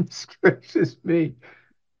goodness gracious me.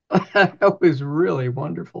 That was really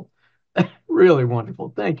wonderful. Really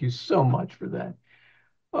wonderful. Thank you so much for that.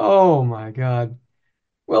 Oh my God.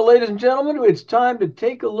 Well, ladies and gentlemen, it's time to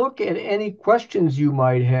take a look at any questions you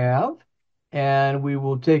might have, and we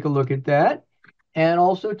will take a look at that and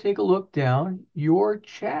also take a look down your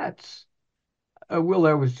chats. Will,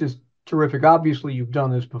 that was just terrific. Obviously, you've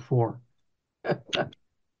done this before.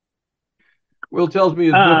 Will tells me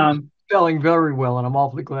his book is selling very well, and I'm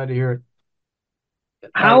awfully glad to hear it.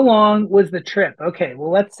 How long was the trip? Okay, well,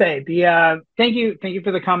 let's say thank you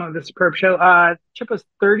for the comment of the superb show. Trip was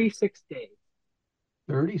 36 days.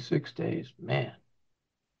 36 days, man.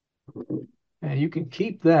 And you can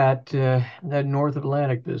keep that North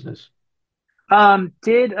Atlantic business.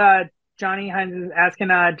 Did Johnny Hines is asking,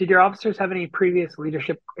 did your officers have any previous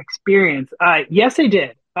leadership experience? Yes, they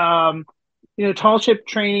did. Tall ship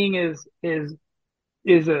training is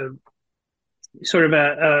a sort of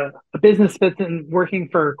a business that's been working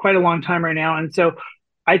for quite a long time right now. And so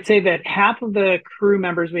I'd say that half of the crew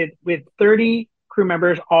members, we had 30 crew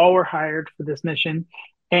members, all were hired for this mission.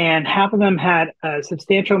 And half of them had a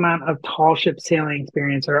substantial amount of tall ship sailing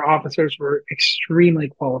experience. Our officers were extremely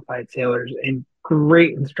qualified sailors and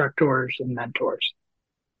great instructors and mentors.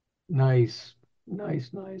 Nice.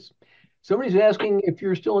 Somebody's asking if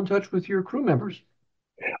you're still in touch with your crew members.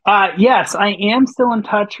 Yes, I am still in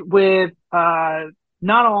touch with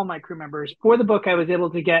not all my crew members. For the book, I was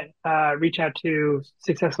able to reach out to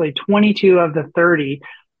successfully 22 of the 30.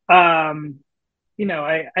 I'd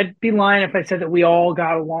be lying if I said that we all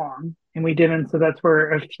got along, and we didn't. So that's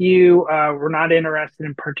where a few were not interested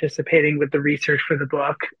in participating with the research for the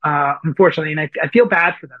book, unfortunately. And I feel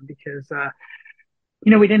bad for them because,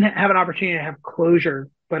 we didn't have an opportunity to have closure.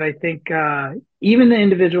 But I think even the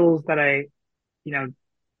individuals that I,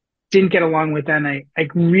 didn't get along with them, I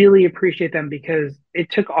really appreciate them because it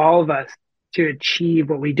took all of us to achieve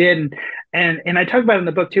what we did. And I talk about it in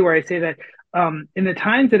the book too, where I say that in the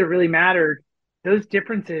times that it really mattered, those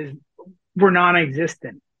differences were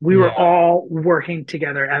non-existent. We were all working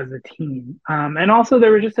together as a team. And also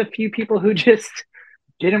there were just a few people who just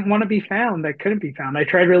didn't want to be found, that couldn't be found. I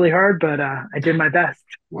tried really hard, but I did my best.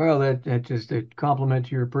 Well, that just a compliment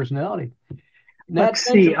to your personality. Let's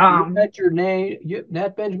see. You had your name,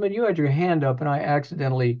 Nat Benjamin, you had your hand up and I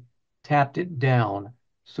accidentally tapped it down.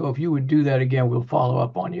 So if you would do that again, we'll follow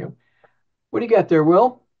up on you. What do you got there,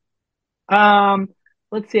 Will?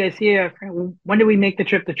 Let's see. I see. When did we make the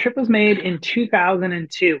trip? The trip was made in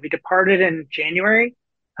 2002. We departed in January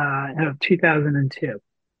of 2002.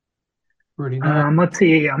 Pretty nice. Let's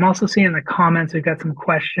see. I'm also seeing the comments. We've got some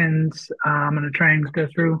questions. I'm going to try and go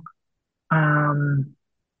through.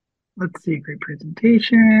 Let's see. Great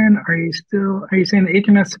presentation. Are you saying the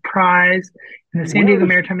HMS Surprise and the San Diego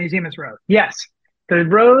Maritime Museum is Rose? Yes. The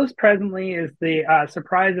Rose presently is the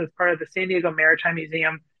Surprise as part of the San Diego Maritime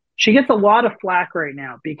Museum. She gets a lot of flack right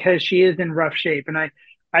now because she is in rough shape. And I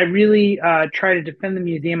really try to defend the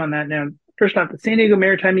museum on that. Now, first off, the San Diego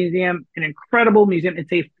Maritime Museum, an incredible museum.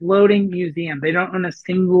 It's a floating museum. They don't own a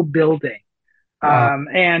single building. Wow.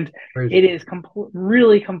 And crazy. It is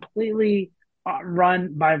really completely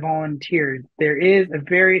run by volunteers. There is a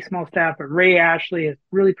very small staff, but Ray Ashley has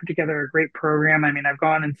really put together a great program. I mean, I've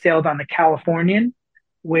gone and sailed on the Californian,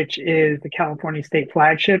 which is the California state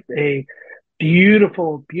flagship, a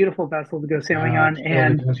beautiful, beautiful vessel to go sailing on,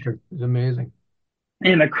 and it's amazing.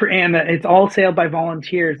 And it's all sailed by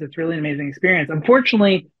volunteers. It's really an amazing experience.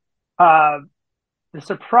 Unfortunately, the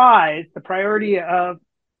priority of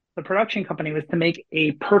the production company was to make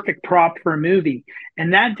a perfect prop for a movie,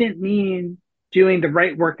 and that didn't mean doing the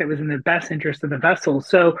right work that was in the best interest of the vessel.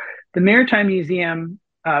 So the Maritime Museum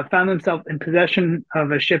found themselves in possession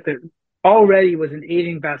of a ship that already was an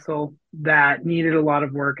aging vessel that needed a lot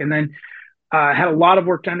of work, and then had a lot of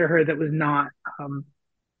work done to her that was not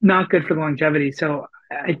good for the longevity. So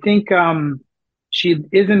I think she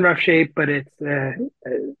is in rough shape, but I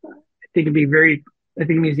think the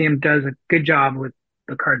museum does a good job with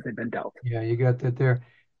the cards they've been dealt. Yeah, you got that there.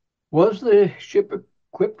 Was the ship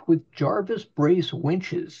equipped with Jarvis brace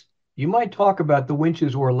winches? You might talk about the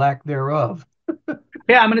winches or lack thereof.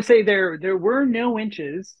 Yeah, I'm going to say there were no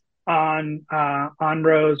winches on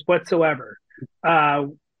Rose whatsoever.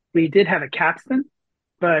 We did have a capstan,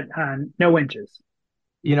 but no winches.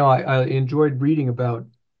 You know, I enjoyed reading about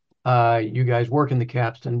you guys working the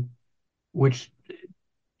capstan, which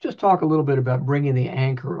just talk a little bit about bringing the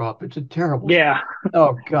anchor up. It's a terrible. Yeah.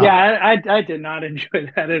 Oh God. Yeah, I did not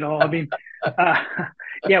enjoy that at all. I mean,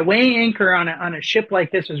 yeah, weighing anchor on a ship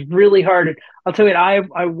like this was really hard. I'll tell you,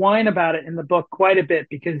 I whine about it in the book quite a bit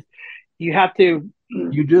because you have to.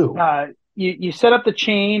 You do. You set up the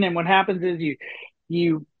chain, and what happens is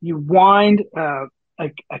you wind a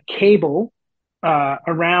cable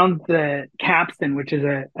around the capstan, which is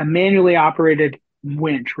a manually operated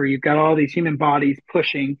winch where you've got all these human bodies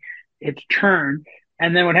pushing its turn.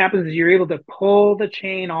 And then what happens is you're able to pull the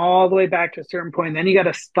chain all the way back to a certain point. And then you got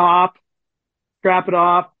to stop, strap it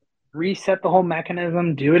off, reset the whole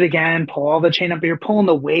mechanism, do it again, pull all the chain up. You're pulling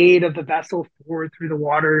the weight of the vessel forward through the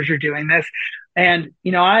water as you're doing this. And,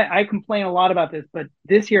 you know, I complain a lot about this, but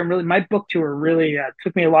this year, my book tour really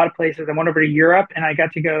took me a lot of places. I went over to Europe and I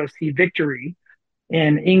got to go see Victory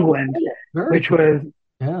in England, which is,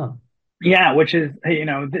 you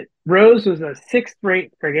know, Rose was a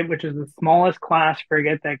sixth-rate frigate, which is the smallest class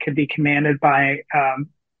frigate that could be commanded by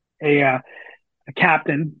a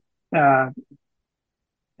captain.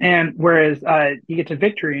 And whereas you get to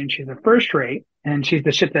Victory and she's a first-rate, and she's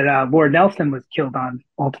the ship that Lord Nelson was killed on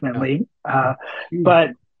ultimately.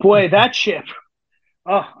 But boy, that ship,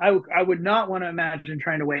 I would not want to imagine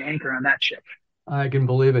trying to weigh anchor on that ship. I can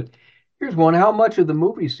believe it. Here's one. How much of the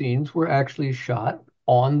movie scenes were actually shot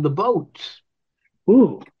on the boats?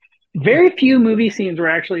 Ooh, very few movie scenes were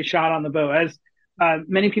actually shot on the boat. As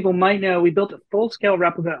many people might know, we built a full-scale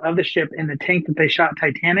replica of the ship in the tank that they shot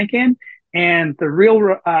Titanic in, and the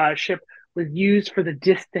real ship was used for the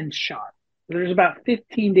distance shot. So there's about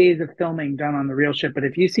 15 days of filming done on the real ship, but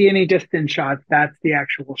if you see any distance shots, that's the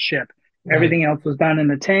actual ship. Right. Everything else was done in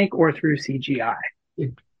the tank or through CGI.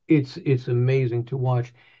 It's amazing to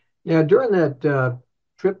watch. Yeah, during that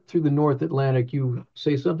trip through the North Atlantic, you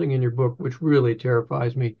say something in your book which really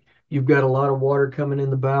terrifies me. You've got a lot of water coming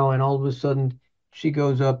in the bow, and all of a sudden she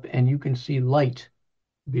goes up and you can see light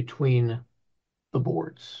between the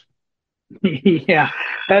boards. Yeah,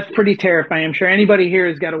 that's pretty terrifying. I'm sure anybody here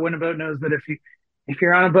who's got a winter boat knows that if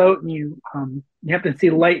you're on a boat and you have to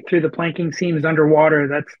see light through the planking seams underwater,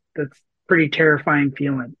 that's pretty terrifying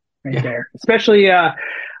feeling there. Especially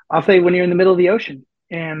I'll say when you're in the middle of the ocean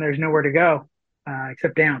and there's nowhere to go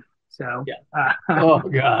except down. So oh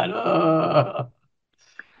God.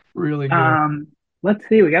 Really good. Let's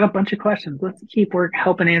see, we got a bunch of questions. Let's keep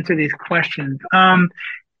helping answer these questions.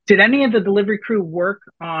 Did any of the delivery crew work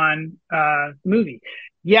on the movie?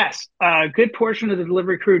 Yes, a good portion of the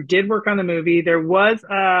delivery crew did work on the movie. There was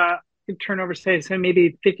turnover, so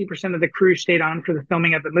maybe 50% of the crew stayed on for the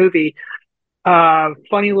filming of the movie.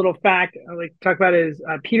 Funny little fact I like to talk about is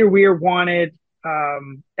Peter Weir wanted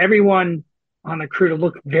everyone on the crew to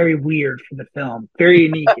look very weird for the film, very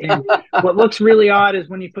unique. And what looks really odd is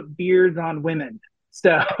when you put beards on women.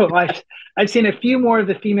 So I've seen a few more of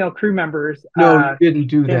the female crew members. No, you didn't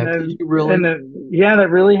do that. Did you really? Yeah, that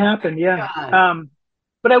really happened. Yeah.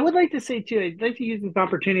 But I would like to say too, I'd like to use this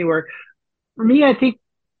opportunity where, for me, I think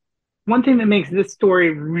one thing that makes this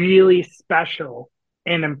story really special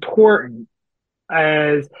and important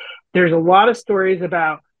is there's a lot of stories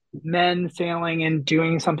about men sailing and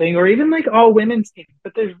doing something, or even like all women's teams,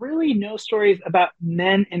 but there's really no stories about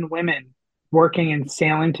men and women working and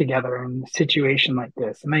sailing together in a situation like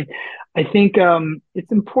this. And I think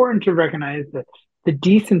it's important to recognize that the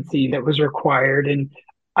decency that was required. And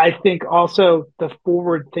I think also the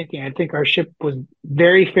forward thinking. I think our ship was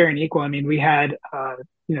very fair and equal. I mean, we had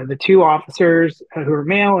the two officers who were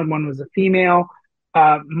male and one was a female.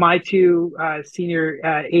 My two senior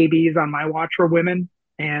ABs on my watch were women,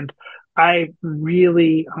 and I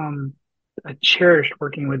really cherished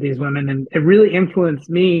working with these women, and it really influenced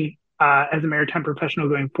me as a maritime professional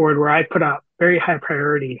going forward, where I put a very high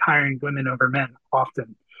priority hiring women over men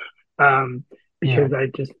often, because I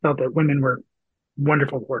just felt that women were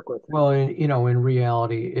wonderful to work with. Well, in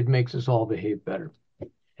reality, it makes us all behave better.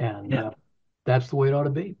 And that's the way it ought to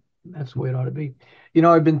be. That's the way it ought to be.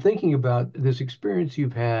 I've been thinking about this experience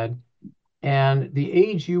you've had and the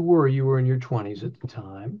age you were in your 20s at the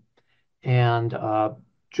time, and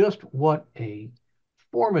just what a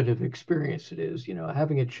formative experience it is,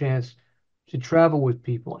 having a chance to travel with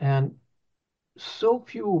people. And so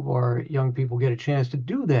few of our young people get a chance to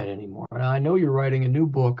do that anymore. And I know you're writing a new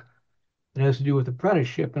book that has to do with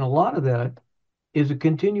apprenticeship, and a lot of that is a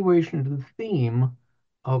continuation of the theme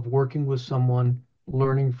of working with someone,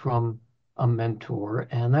 learning from a mentor,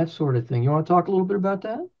 and that sort of thing. You want to talk a little bit about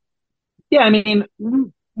that? Yeah, I mean,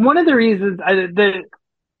 one of the reasons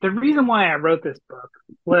the reason why I wrote this book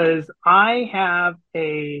was I have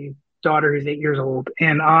a daughter who's 8 years old,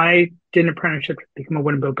 and I did an apprenticeship to become a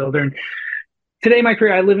wooden boat builder. And today, my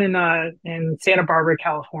career, I live in Santa Barbara,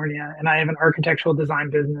 California, and I have an architectural design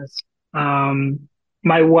business.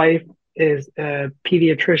 My wife is a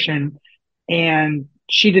pediatrician, and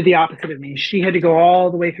she did the opposite of me. She had to go all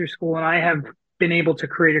the way through school, and I have been able to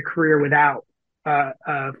create a career without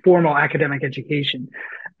formal academic education.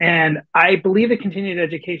 And I believe that continued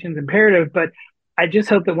education is imperative, but I just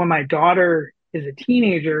hope that when my daughter is a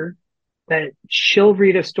teenager, that she'll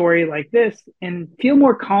read a story like this and feel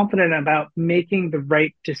more confident about making the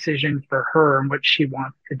right decision for her and what she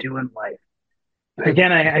wants to do in life.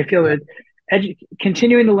 Again, I feel that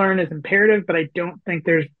continuing to learn is imperative, but I don't think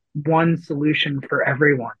there's one solution for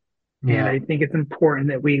everyone. Yeah. And I think it's important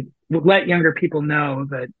that we let younger people know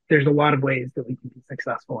that there's a lot of ways that we can be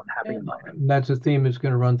successful and happy in life. That's a theme that's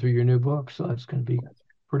going to run through your new book, so that's going to be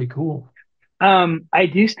pretty cool. I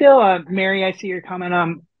do still, Mary, I see your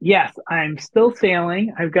comment. Yes, I'm still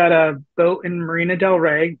sailing. I've got a boat in Marina del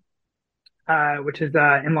Rey, which is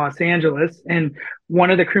in Los Angeles. And one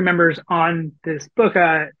of the crew members on this book,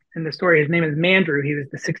 in the story, his name is Mandrew. He was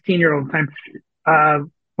the 16-year-old time.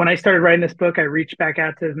 When I started writing this book, I reached back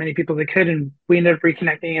out to as many people as I could, and we ended up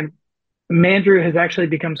reconnecting. And Mandrew has actually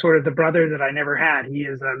become sort of the brother that I never had. He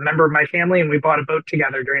is a member of my family, and we bought a boat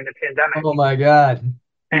together during the pandemic. Oh my God.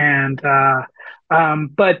 And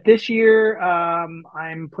but this year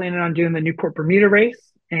I'm planning on doing the Newport Bermuda race,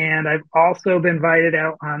 and I've also been invited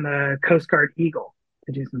out on the Coast Guard Eagle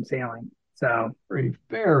to do some sailing. So very,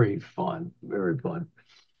 very fun. Very fun.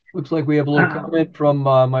 Looks like we have a little comment from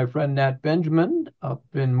my friend Nat Benjamin up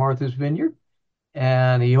in Martha's Vineyard,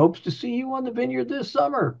 and he hopes to see you on the vineyard this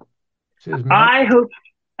summer. Says I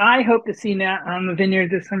hope to see Nat on the vineyard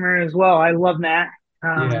this summer as well. I love Nat.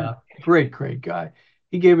 Yeah, great guy.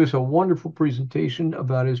 He gave us a wonderful presentation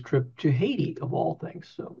about his trip to Haiti, of all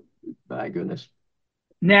things. So, my goodness.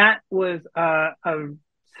 Nat was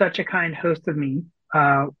such a kind host of me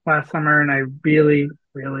last summer, and I really,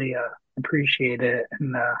 really appreciate it.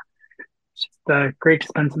 And it's just great to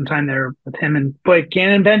spend some time there with him. And boy,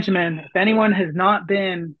 Gannon Benjamin, if anyone has not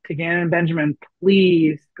been to Gannon Benjamin,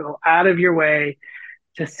 please go out of your way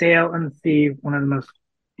to sail and see one of the most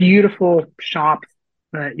beautiful shops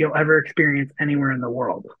that you'll ever experience anywhere in the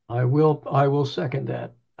world. I will second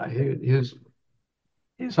that. His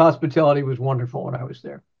hospitality was wonderful when I was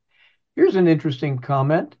there. Here's an interesting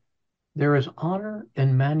comment. There is honor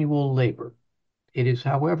in manual labor. It is,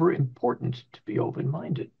 however, important to be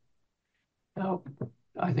open-minded. Now,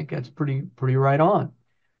 I think that's pretty right on.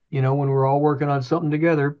 When we're all working on something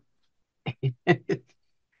together,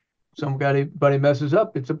 somebody messes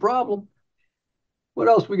up, it's a problem. What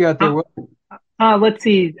else we got there? Let's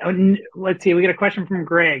see. We got a question from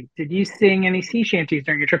Greg. Did you sing any sea shanties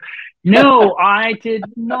during your trip? No, I did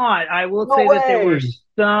not. I will say that there were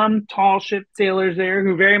some tall ship sailors there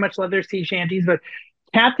who very much love their sea shanties, but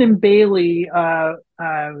Captain Bailey sort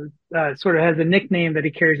of has a nickname that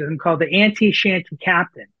he carries with him called the anti-shanty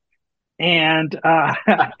captain. And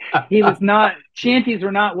he was not, shanties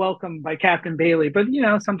were not welcomed by Captain Bailey, but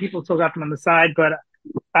some people still got them on the side. But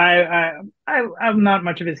I'm not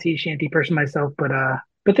much of a sea shanty person myself, but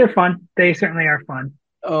they're fun. They certainly are fun.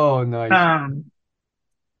 Oh, nice.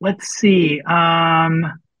 Let's see.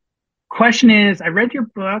 Question is, I read your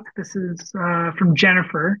book. This is from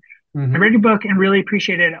Jennifer. Mm-hmm. I read your book and really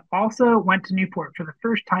appreciated it. Also went to Newport for the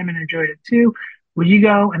first time and enjoyed it too. will you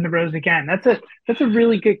go in the Rose again? That's a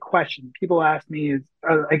really good question. People ask me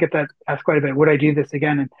I get that asked quite a bit. Would I do this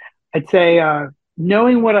again? And I'd say,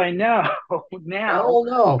 knowing what I know now, Oh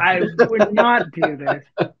no. I would not do this.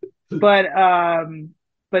 But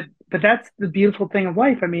that's the beautiful thing of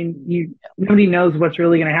life. I mean, nobody knows what's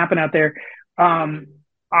really going to happen out there.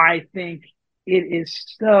 I think it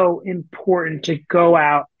is so important to go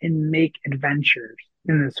out and make adventures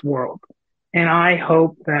in this world. And I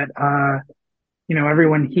hope that,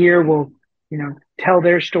 everyone here will, tell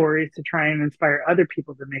their stories to try and inspire other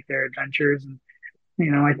people to make their adventures. And,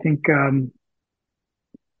 I think,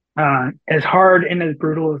 as hard and as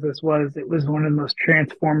brutal as this was, it was one of the most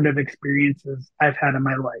transformative experiences I've had in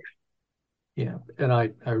my life. Yeah, and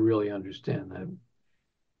I really understand that.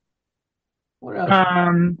 What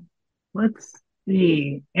else? Let's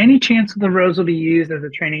see. Any chance the Rose will be used as a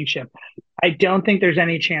training ship? I don't think there's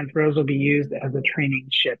any chance Rose will be used as a training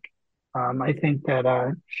ship. I think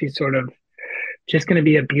that she's sort of just going to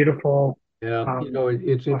be a beautiful. Yeah,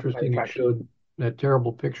 it's interesting. You showed that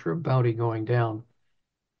terrible picture of Bounty going down.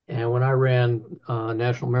 And when I ran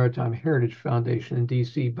National Maritime Heritage Foundation in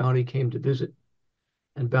D.C., Bounty came to visit.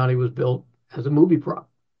 And Bounty was built as a movie prop.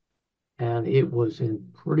 And it was in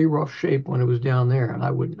pretty rough shape when it was down there. And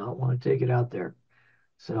I would not want to take it out there.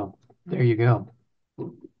 So there you go.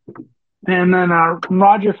 And then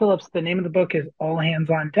Roger Phillips, the name of the book is All Hands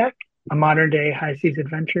on Deck, a modern day high seas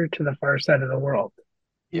adventure to the far side of the world.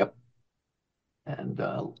 Yep. And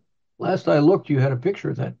last I looked, you had a picture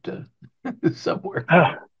of that somewhere.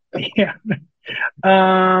 Oh, yeah.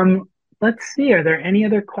 Let's see. Are there any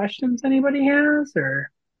other questions anybody has?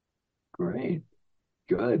 Or great,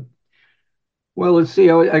 good. Well, let's see.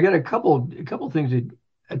 I got a couple things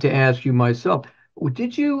to ask you myself.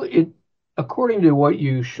 Did you, according to what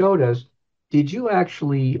you showed us, did you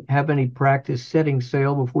actually have any practice setting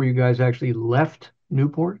sail before you guys actually left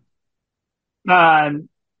Newport?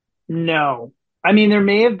 No. I mean, there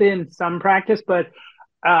may have been some practice, but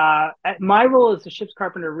my role as a ship's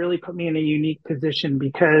carpenter really put me in a unique position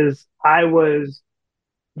because I was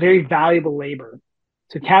very valuable labor.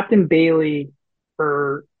 So Captain Bailey,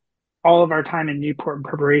 for all of our time in Newport in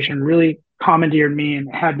preparation, really commandeered me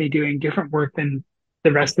and had me doing different work than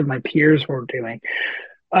the rest of my peers were doing.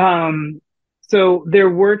 So there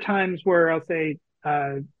were times where I'll say,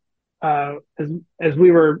 as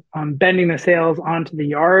we were bending the sails onto the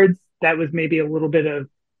yards, that was maybe a little bit of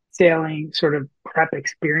sailing sort of prep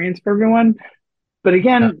experience for everyone. But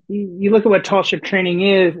again, you look at what tall ship training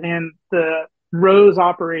is, and the Rose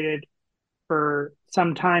operated for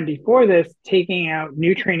some time before this, taking out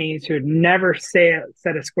new trainees who had never set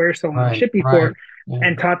a square sail on a ship before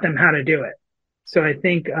and taught them how to do it. So I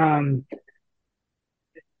think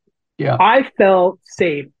I felt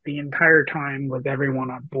safe the entire time with everyone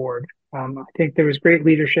on board. I think there was great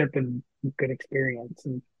leadership and good experience.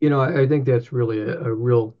 And I think that's really a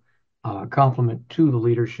real compliment to the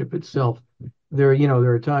leadership itself. There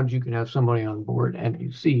are times you can have somebody on board and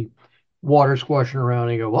you see water squashing around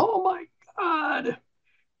and you go, oh my God.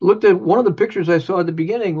 Looked at one of the pictures I saw at the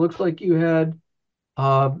beginning. Looks like you had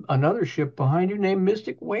another ship behind you named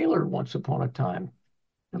Mystic Whaler once upon a time.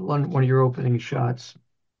 And one of your opening shots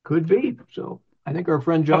could be. So I think our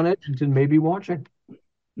friend John Edgington may be watching.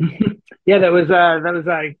 Yeah, that was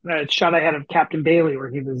a shot I had of Captain Bailey where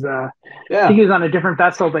he was I think he was on a different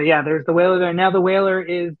vessel, but yeah, there's the Whaler there. Now the Whaler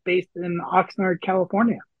is based in Oxnard,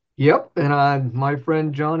 California. Yep, and my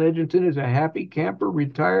friend John Edgington is a happy camper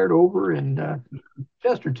retired over in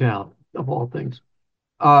Chestertown, of all things.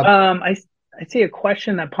 I see a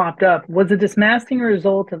question that popped up. Was the dismasting a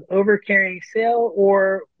result of overcarrying sail,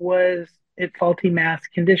 or was it faulty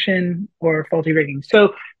mast condition or faulty rigging?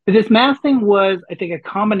 So the dismasting was, I think, a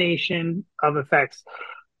combination of effects.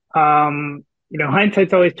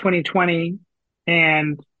 Hindsight's always 20/20,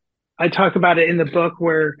 and I talk about it in the book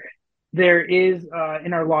where there is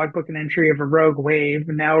in our logbook an entry of a rogue wave.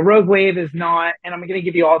 Now, a rogue wave is not, and I'm going to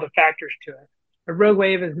give you all the factors to it. A rogue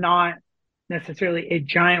wave is not necessarily a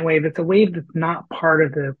giant wave. It's a wave that's not part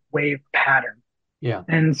of the wave pattern. Yeah.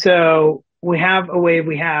 And so we have a wave,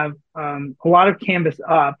 we have a lot of canvas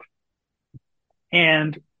up.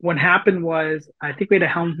 And what happened was, I think we had a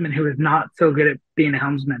helmsman who was not so good at being a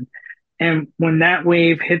helmsman. And when that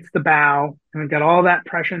wave hits the bow, and we've got all that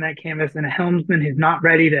pressure in that canvas, and a helmsman who's not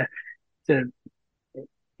ready to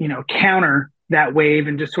counter that wave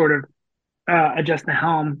and just sort of adjust the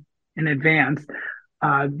helm in advance,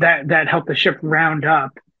 that helped the ship round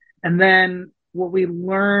up. And then what we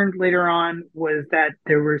learned later on was that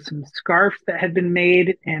there were some scarves that had been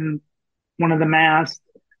made in one of the masts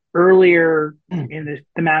earlier in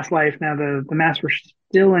the mast life. Now the masts were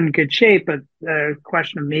still in good shape, but the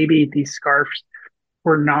question of maybe these scarves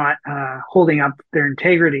were not holding up their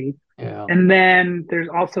integrity. Yeah. And then there's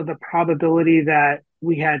also the probability that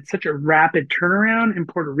we had such a rapid turnaround in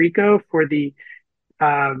Puerto Rico for the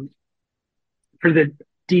um,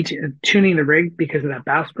 tuning the rig because of that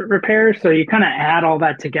bowsprit repair. So you kind of add all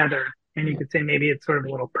that together, and you could say maybe it's sort of a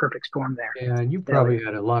little perfect storm there. Yeah, and you probably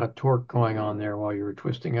had a lot of torque going on there while you were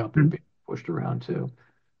twisting up and being pushed around too.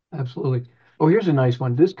 Absolutely. Oh, here's a nice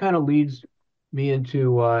one. This kind of leads me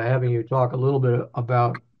into having you talk a little bit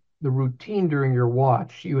about the routine during your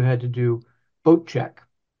watch. You had to do boat check.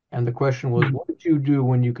 And the question was, what did you do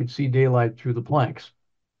when you could see daylight through the planks?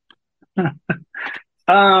 There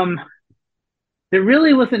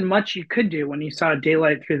really wasn't much you could do when you saw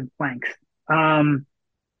daylight through the planks.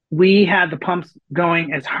 We had the pumps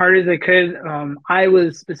going as hard as they could. I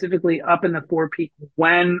was specifically up in the forepeak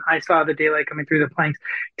when I saw the daylight coming through the planks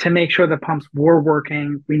to make sure the pumps were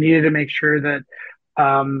working. We needed to make sure that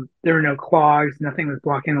there were no clogs, nothing was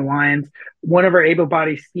blocking the lines. One of our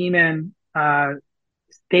able-bodied seamen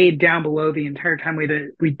stayed down below the entire time.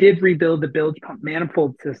 We did rebuild the bilge pump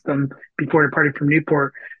manifold system before departing from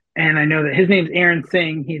Newport. And I know that his name's Aaron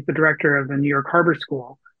Singh. He's the director of the New York Harbor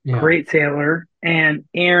School. Yeah. Great sailor. And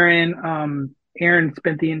Aaron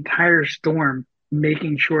spent the entire storm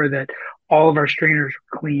making sure that all of our strainers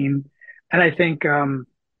were clean. And I think, that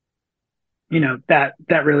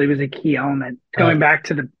really was a key element. Going back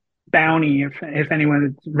to the Bounty, if anyone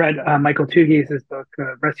has read Michael Tuggy's book,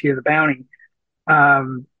 Rescue of the Bounty,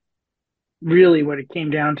 really what it came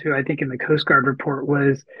down to, I think in the Coast Guard report,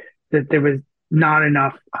 was that there was not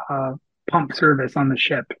enough pump service on the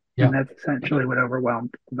ship. Yeah. And that's essentially what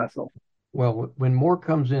overwhelmed the vessel. Well, when more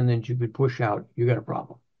comes in than you could push out, you got a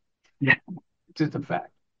problem. Yeah. It's just a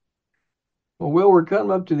fact. Well, Will, we're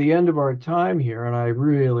coming up to the end of our time here, and I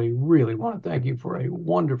really, really want to thank you for a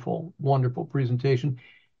wonderful, wonderful presentation.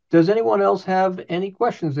 Does anyone else have any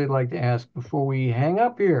questions they'd like to ask before we hang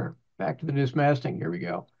up here? Back to the dismasting. Here we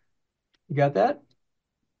go. You got that?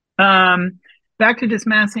 Back to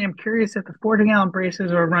dismasting, I'm curious if the 40-gallon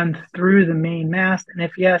braces are run through the main mast, and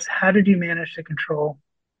if yes, how did you manage to control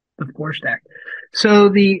the forestack? So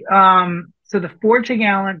the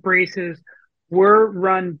 40-gallon braces were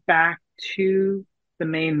run back to the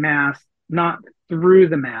main mast, not through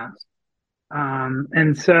the mast.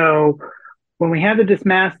 And so when we had the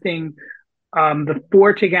dismasting, the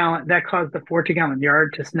 40-gallon, that caused the 40-gallon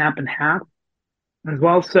yard to snap in half as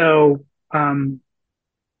well. So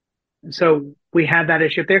we had that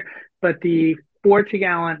issue up there, but the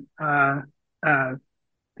 40-gallon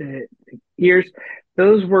the ears,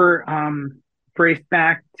 those were braced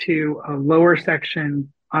back to a lower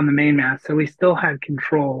section on the main mast, so we still had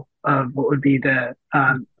control of what would be the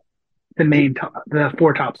main the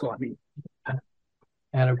fore topsail.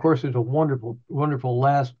 And of course, there's a wonderful, wonderful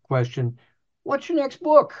last question. What's your next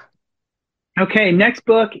book? Okay, next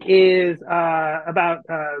book is about.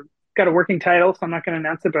 Got a working title, so I'm not going to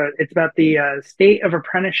announce it, but it's about the state of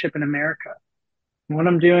apprenticeship in America. And what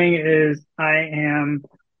I'm doing is I am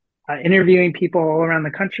interviewing people all around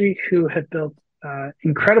the country who have built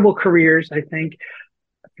incredible careers, I think,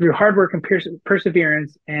 through hard work and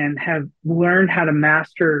perseverance, and have learned how to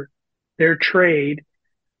master their trade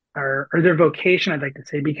or their vocation, I'd like to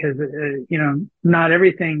say, because, not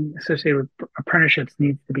everything associated with apprenticeships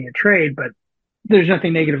needs to be a trade, but there's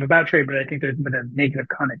nothing negative about trade, but I think there's been a negative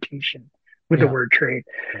connotation with the word trade.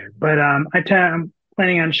 But I'm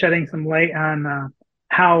planning on shedding some light on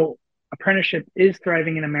how apprenticeship is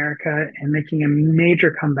thriving in America and making a major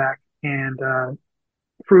comeback, and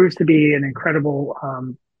proves to be an incredible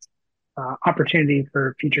opportunity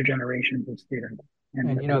for future generations of students.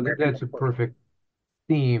 And that's a perfect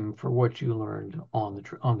theme for what you learned on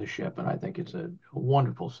the ship, and I think it's a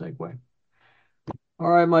wonderful segue. All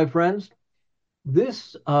right, my friends.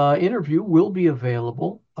 This interview will be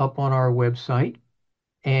available up on our website,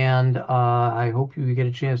 and I hope you get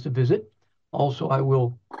a chance to visit. Also, I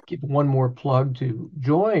will give one more plug to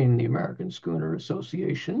join the American Schooner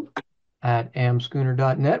Association at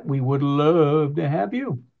amschooner.net. We would love to have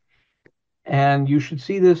you. And you should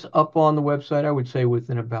see this up on the website, I would say,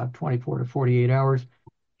 within about 24 to 48 hours,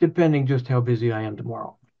 depending just how busy I am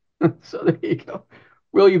tomorrow. So there you go.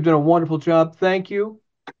 Will, you've done a wonderful job. Thank you.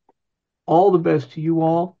 All the best to you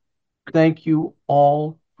all. Thank you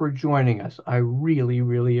all for joining us. I really,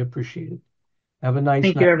 really appreciate it. Have a nice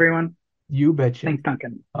night. Thank you, everyone. You betcha. Thanks,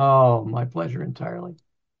 Duncan. Oh, my pleasure entirely.